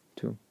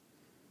 2,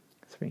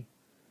 3,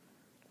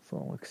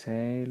 4.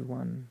 Exhale,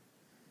 1,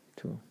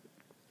 2,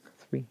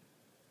 3,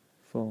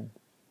 4,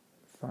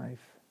 5,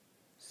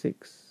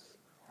 6.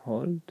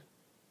 Hold,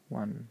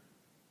 1,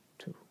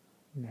 2.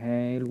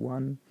 Inhale,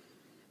 1,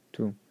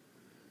 2,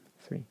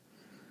 3,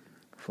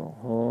 4.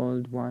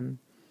 Hold, 1,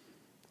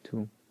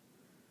 2,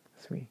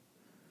 3,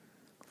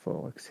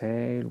 4.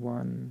 Exhale,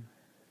 1,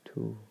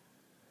 2,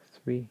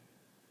 3,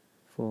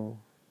 4,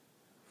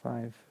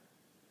 5,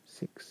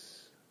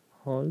 6.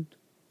 Hold,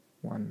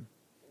 1,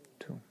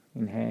 2.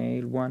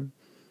 Inhale, 1,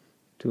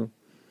 2,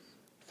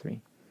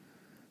 3,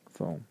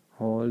 4.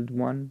 Hold,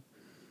 1,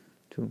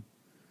 2,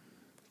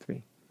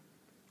 3,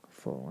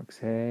 4.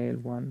 Exhale,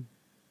 1,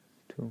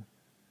 2,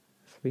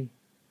 3,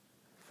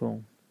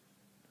 4,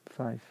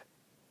 5,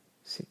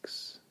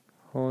 6.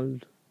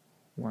 Hold,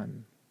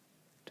 1,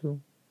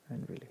 2,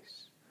 and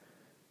release.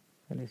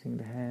 Releasing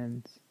the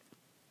hands.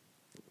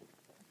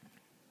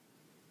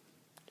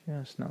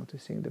 Just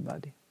noticing the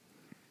body.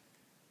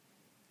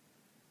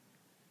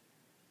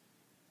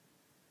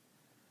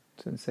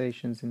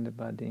 Sensations in the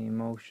body,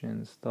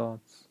 emotions,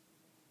 thoughts.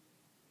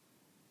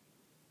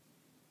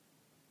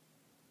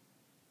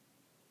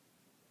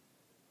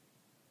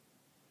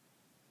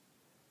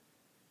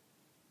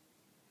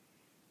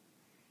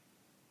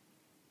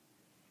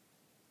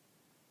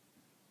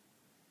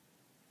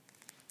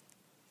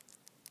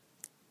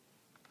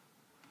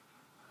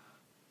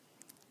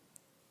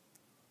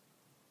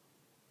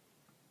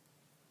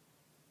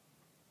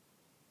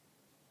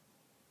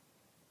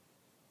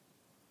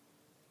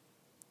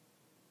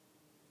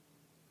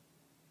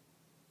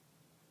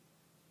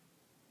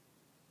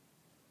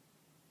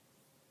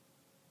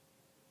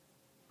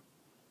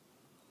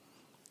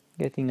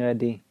 Getting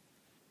ready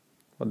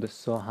for the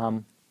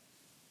Soham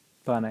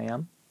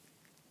Pranayam.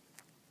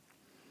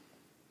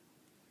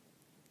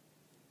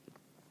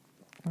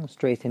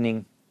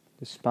 Straightening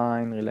the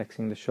spine,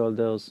 relaxing the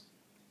shoulders.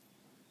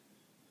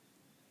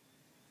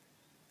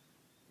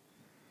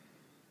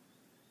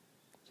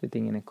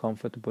 Sitting in a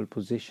comfortable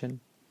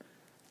position.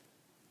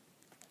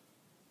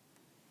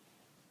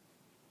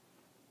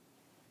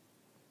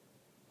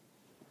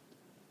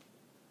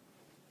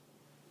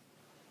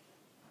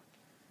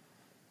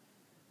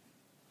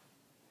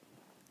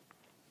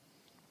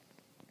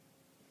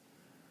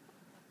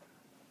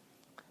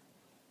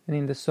 And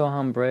in the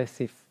Soham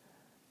breath, if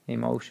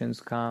emotions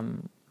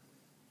come,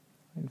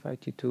 I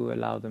invite you to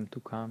allow them to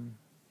come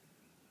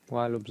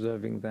while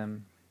observing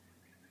them,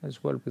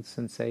 as well with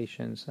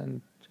sensations,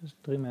 and just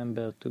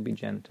remember to be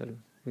gentle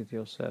with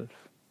yourself.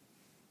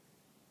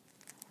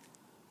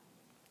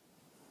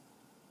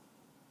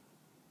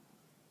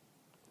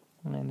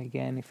 And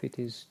again, if it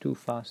is too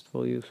fast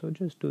for you, so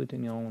just do it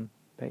in your own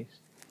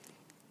pace.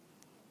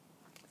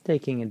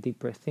 Taking a deep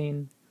breath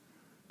in,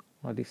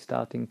 already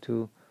starting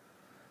to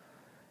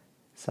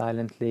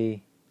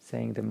silently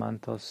saying the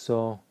mantra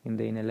So in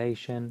the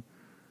inhalation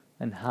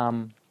and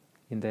Ham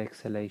in the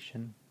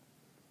exhalation.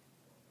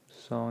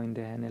 So in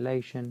the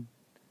inhalation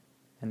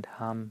and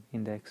Ham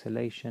in the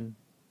exhalation.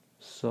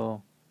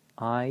 So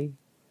I,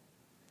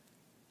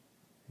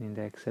 in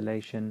the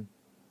exhalation,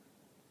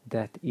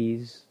 that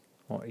is,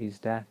 or is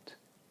that.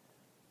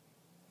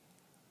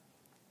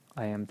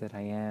 I am that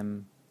I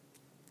am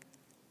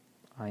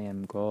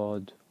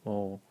God,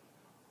 or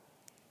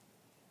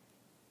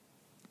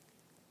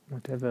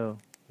whatever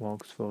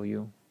works for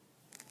you.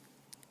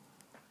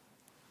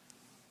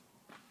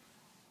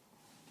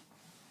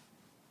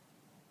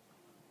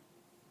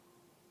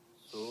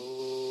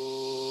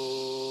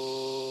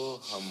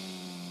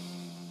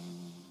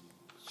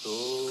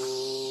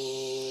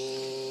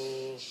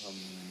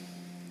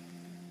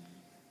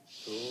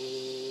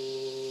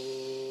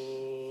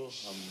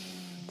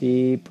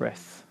 Deep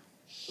breath.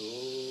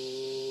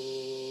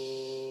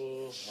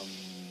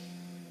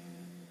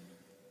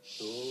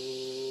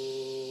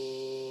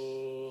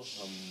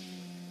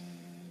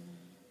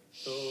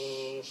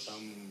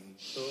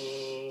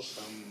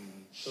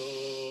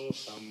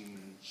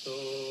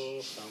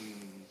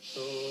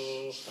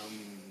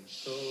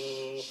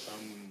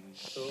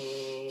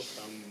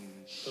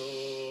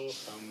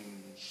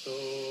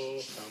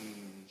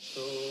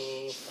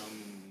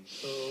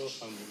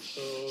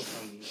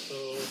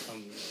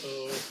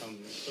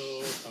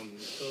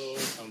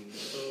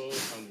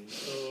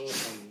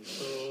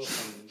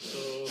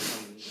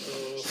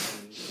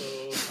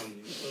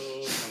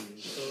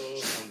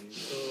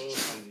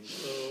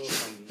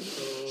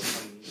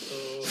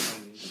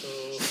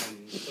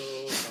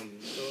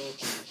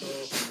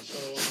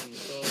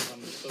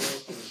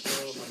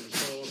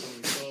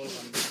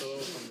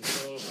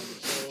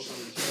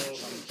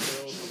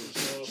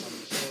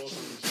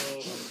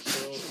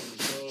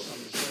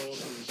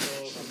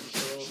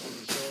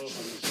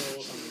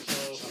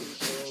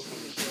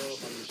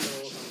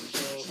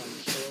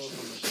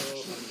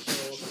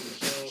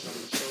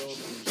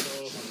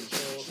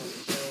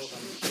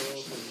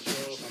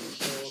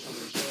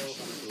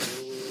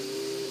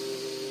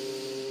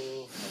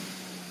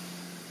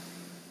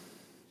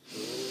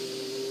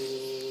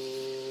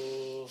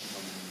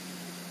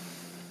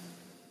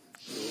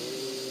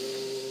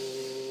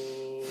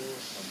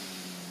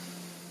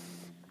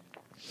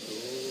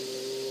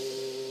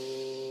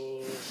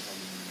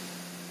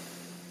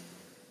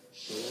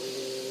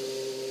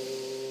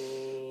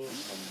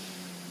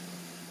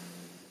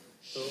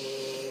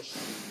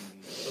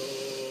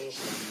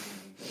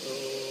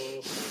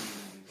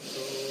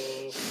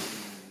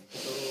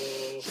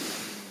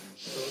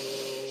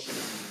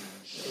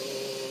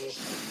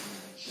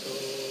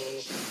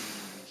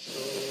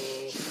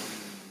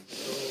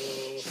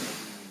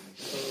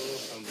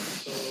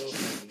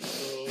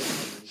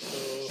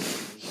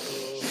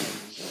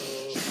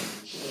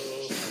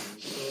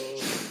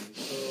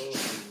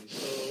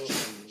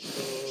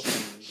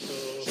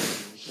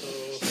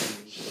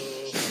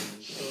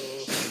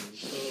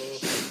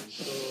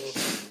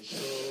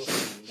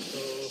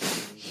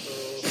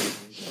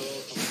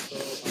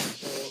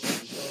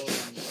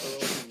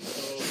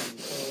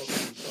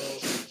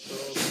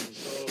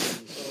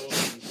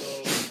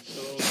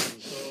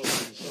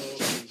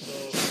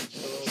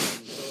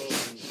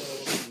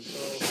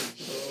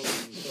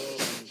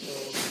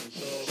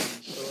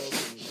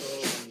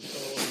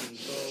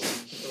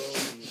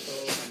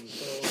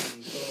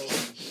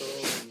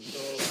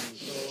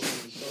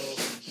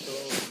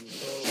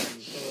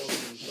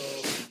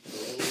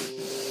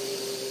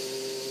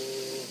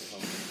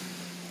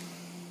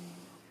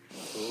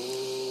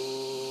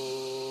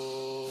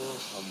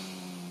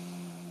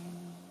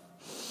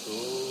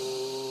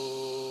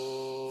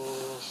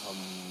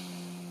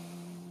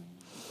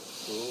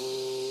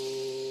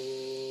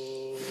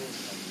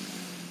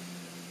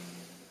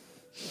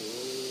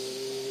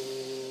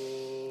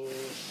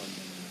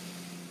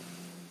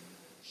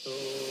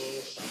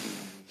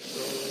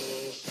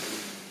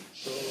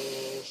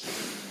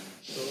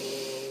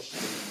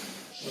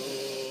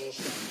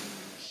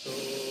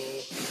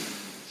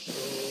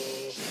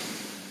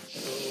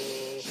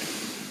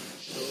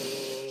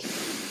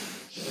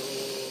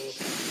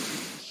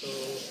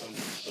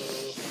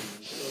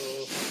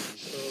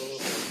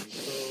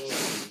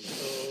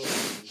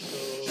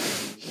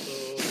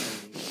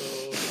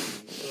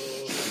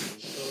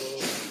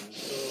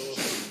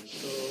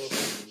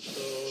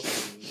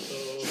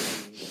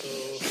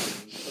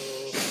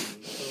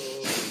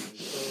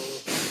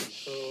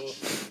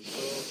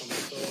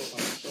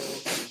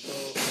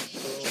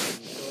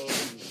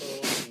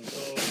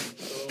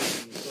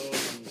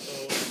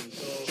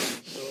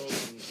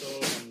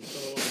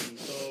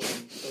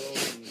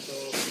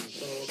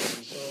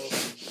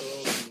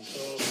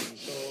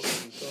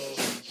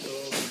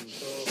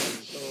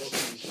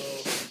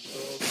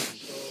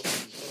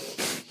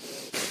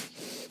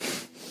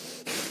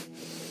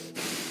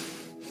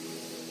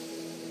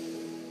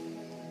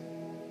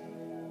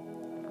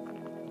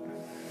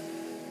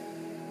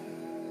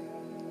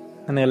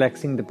 and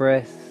relaxing the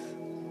breath.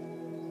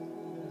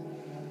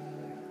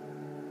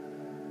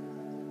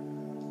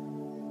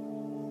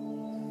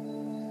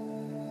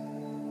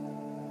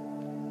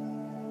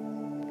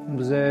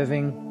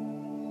 Observing.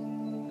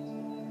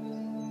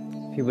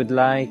 If you would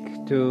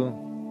like to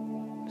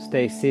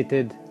stay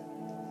seated,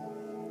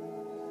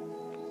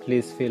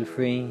 please feel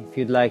free. If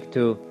you'd like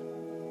to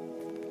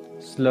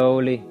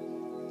slowly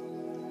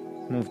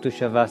move to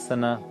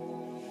Shavasana,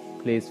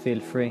 please feel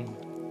free.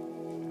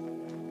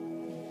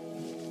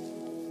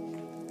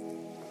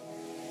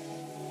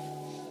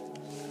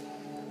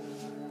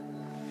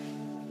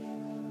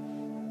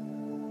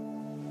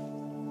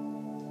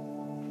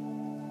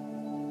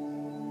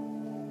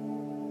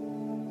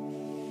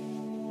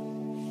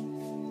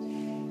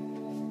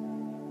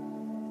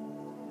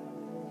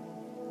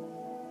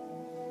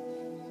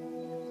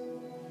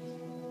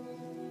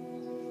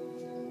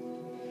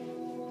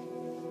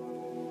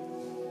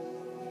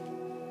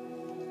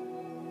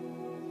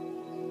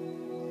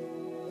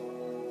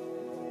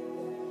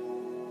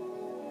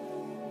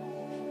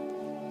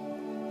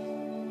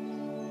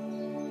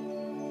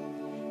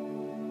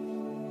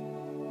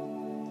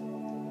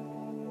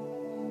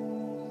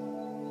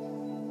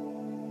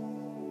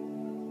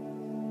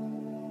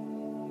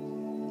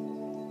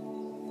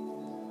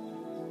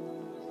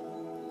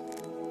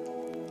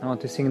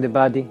 Noticing the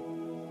body,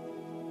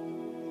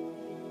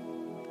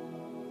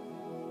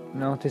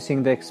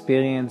 noticing the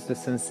experience, the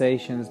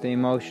sensations, the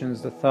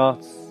emotions, the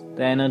thoughts,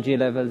 the energy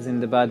levels in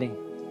the body.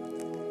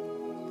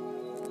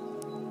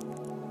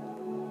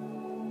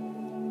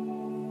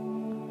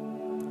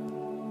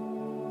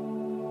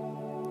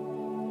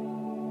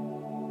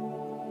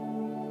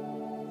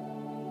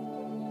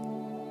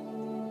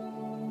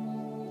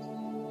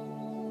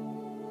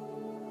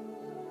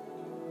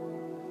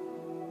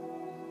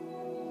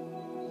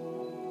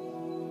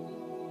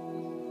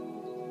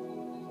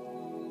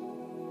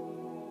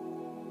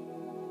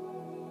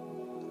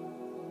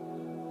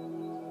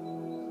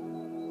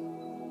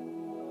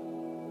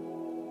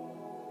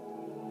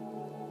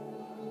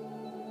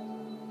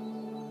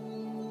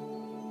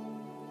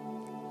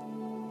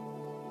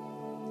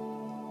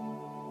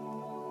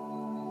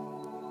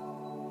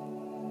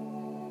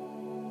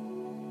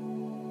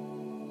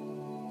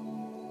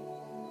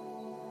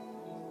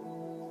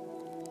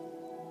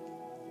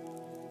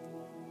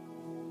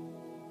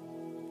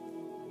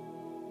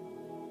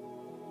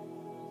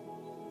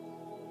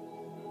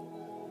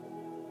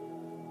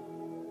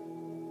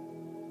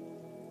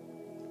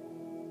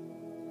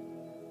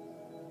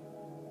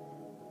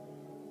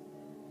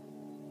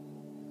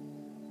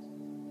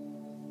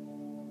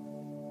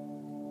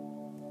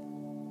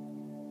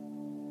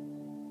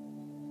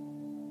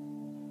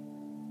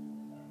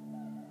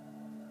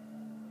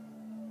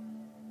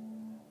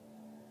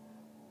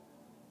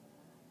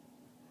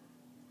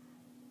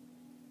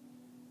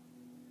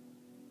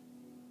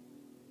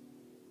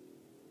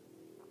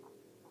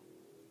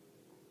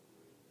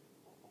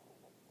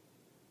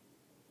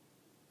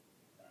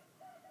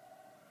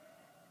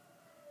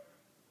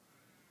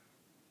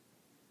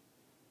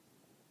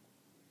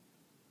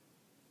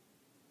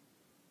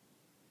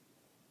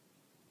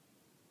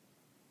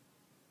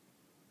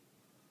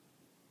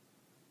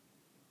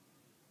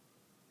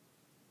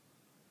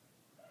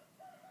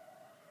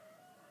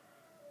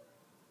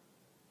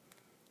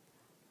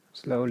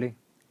 Slowly,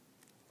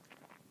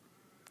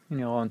 in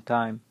your own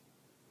time,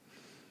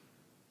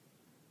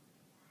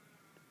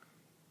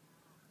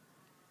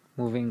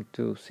 moving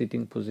to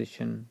sitting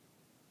position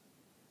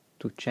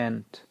to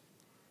chant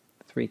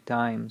 3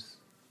 times,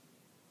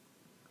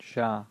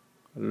 Sha,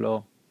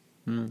 Lo.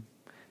 If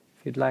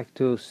you'd like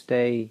to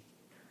stay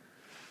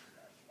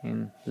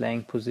in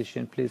laying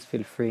position, please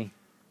feel free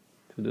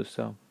to do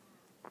so.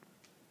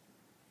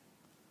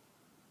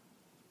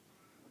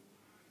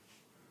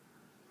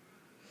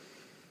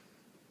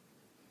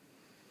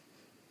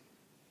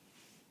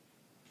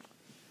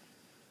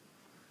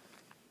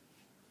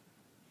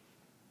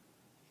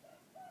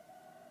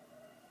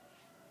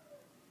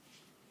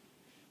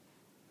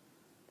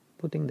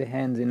 Putting the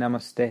hands in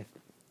Namaste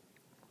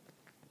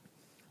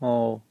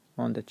or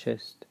on the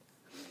chest.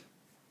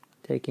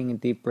 Taking a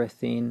deep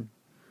breath in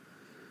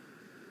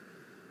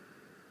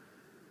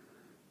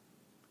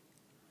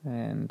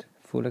and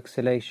full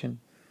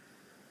exhalation.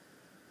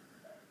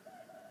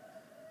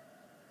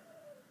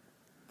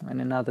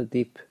 And another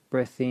deep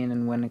breath in,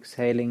 and when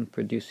exhaling,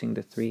 producing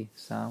the 3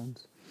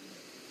 sounds.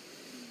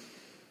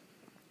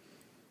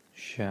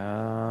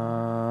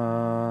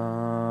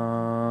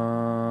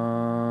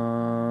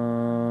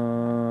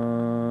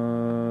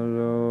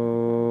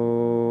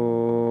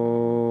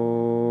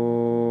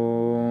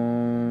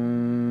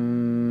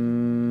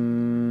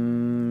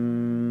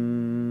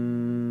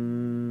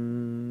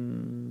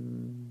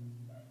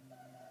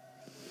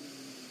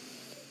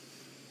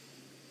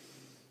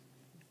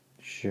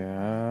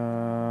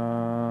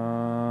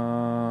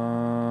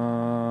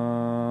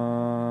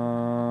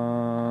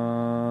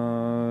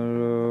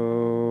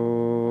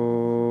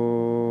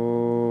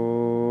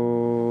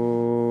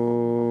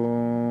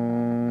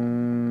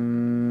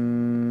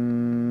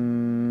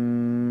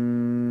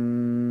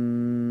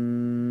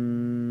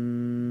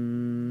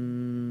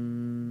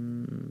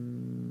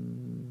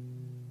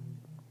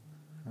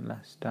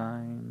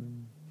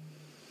 time.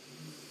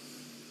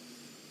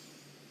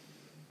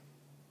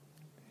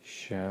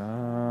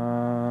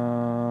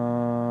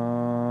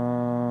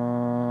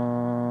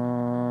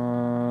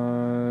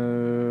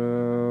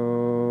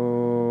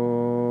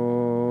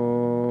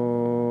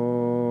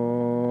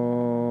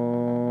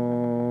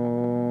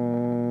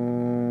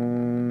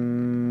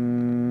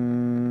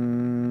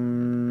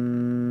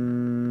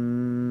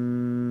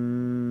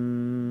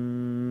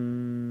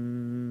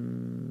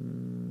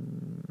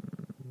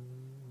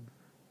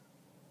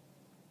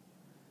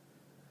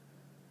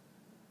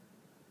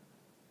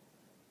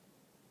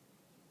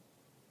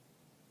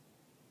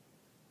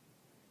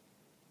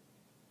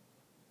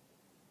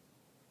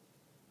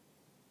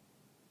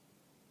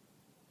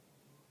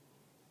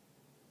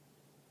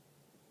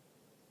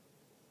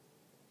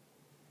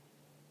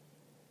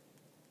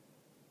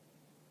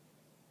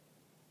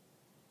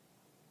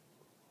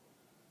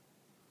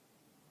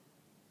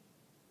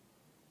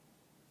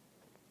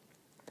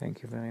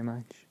 Thank you very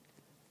much.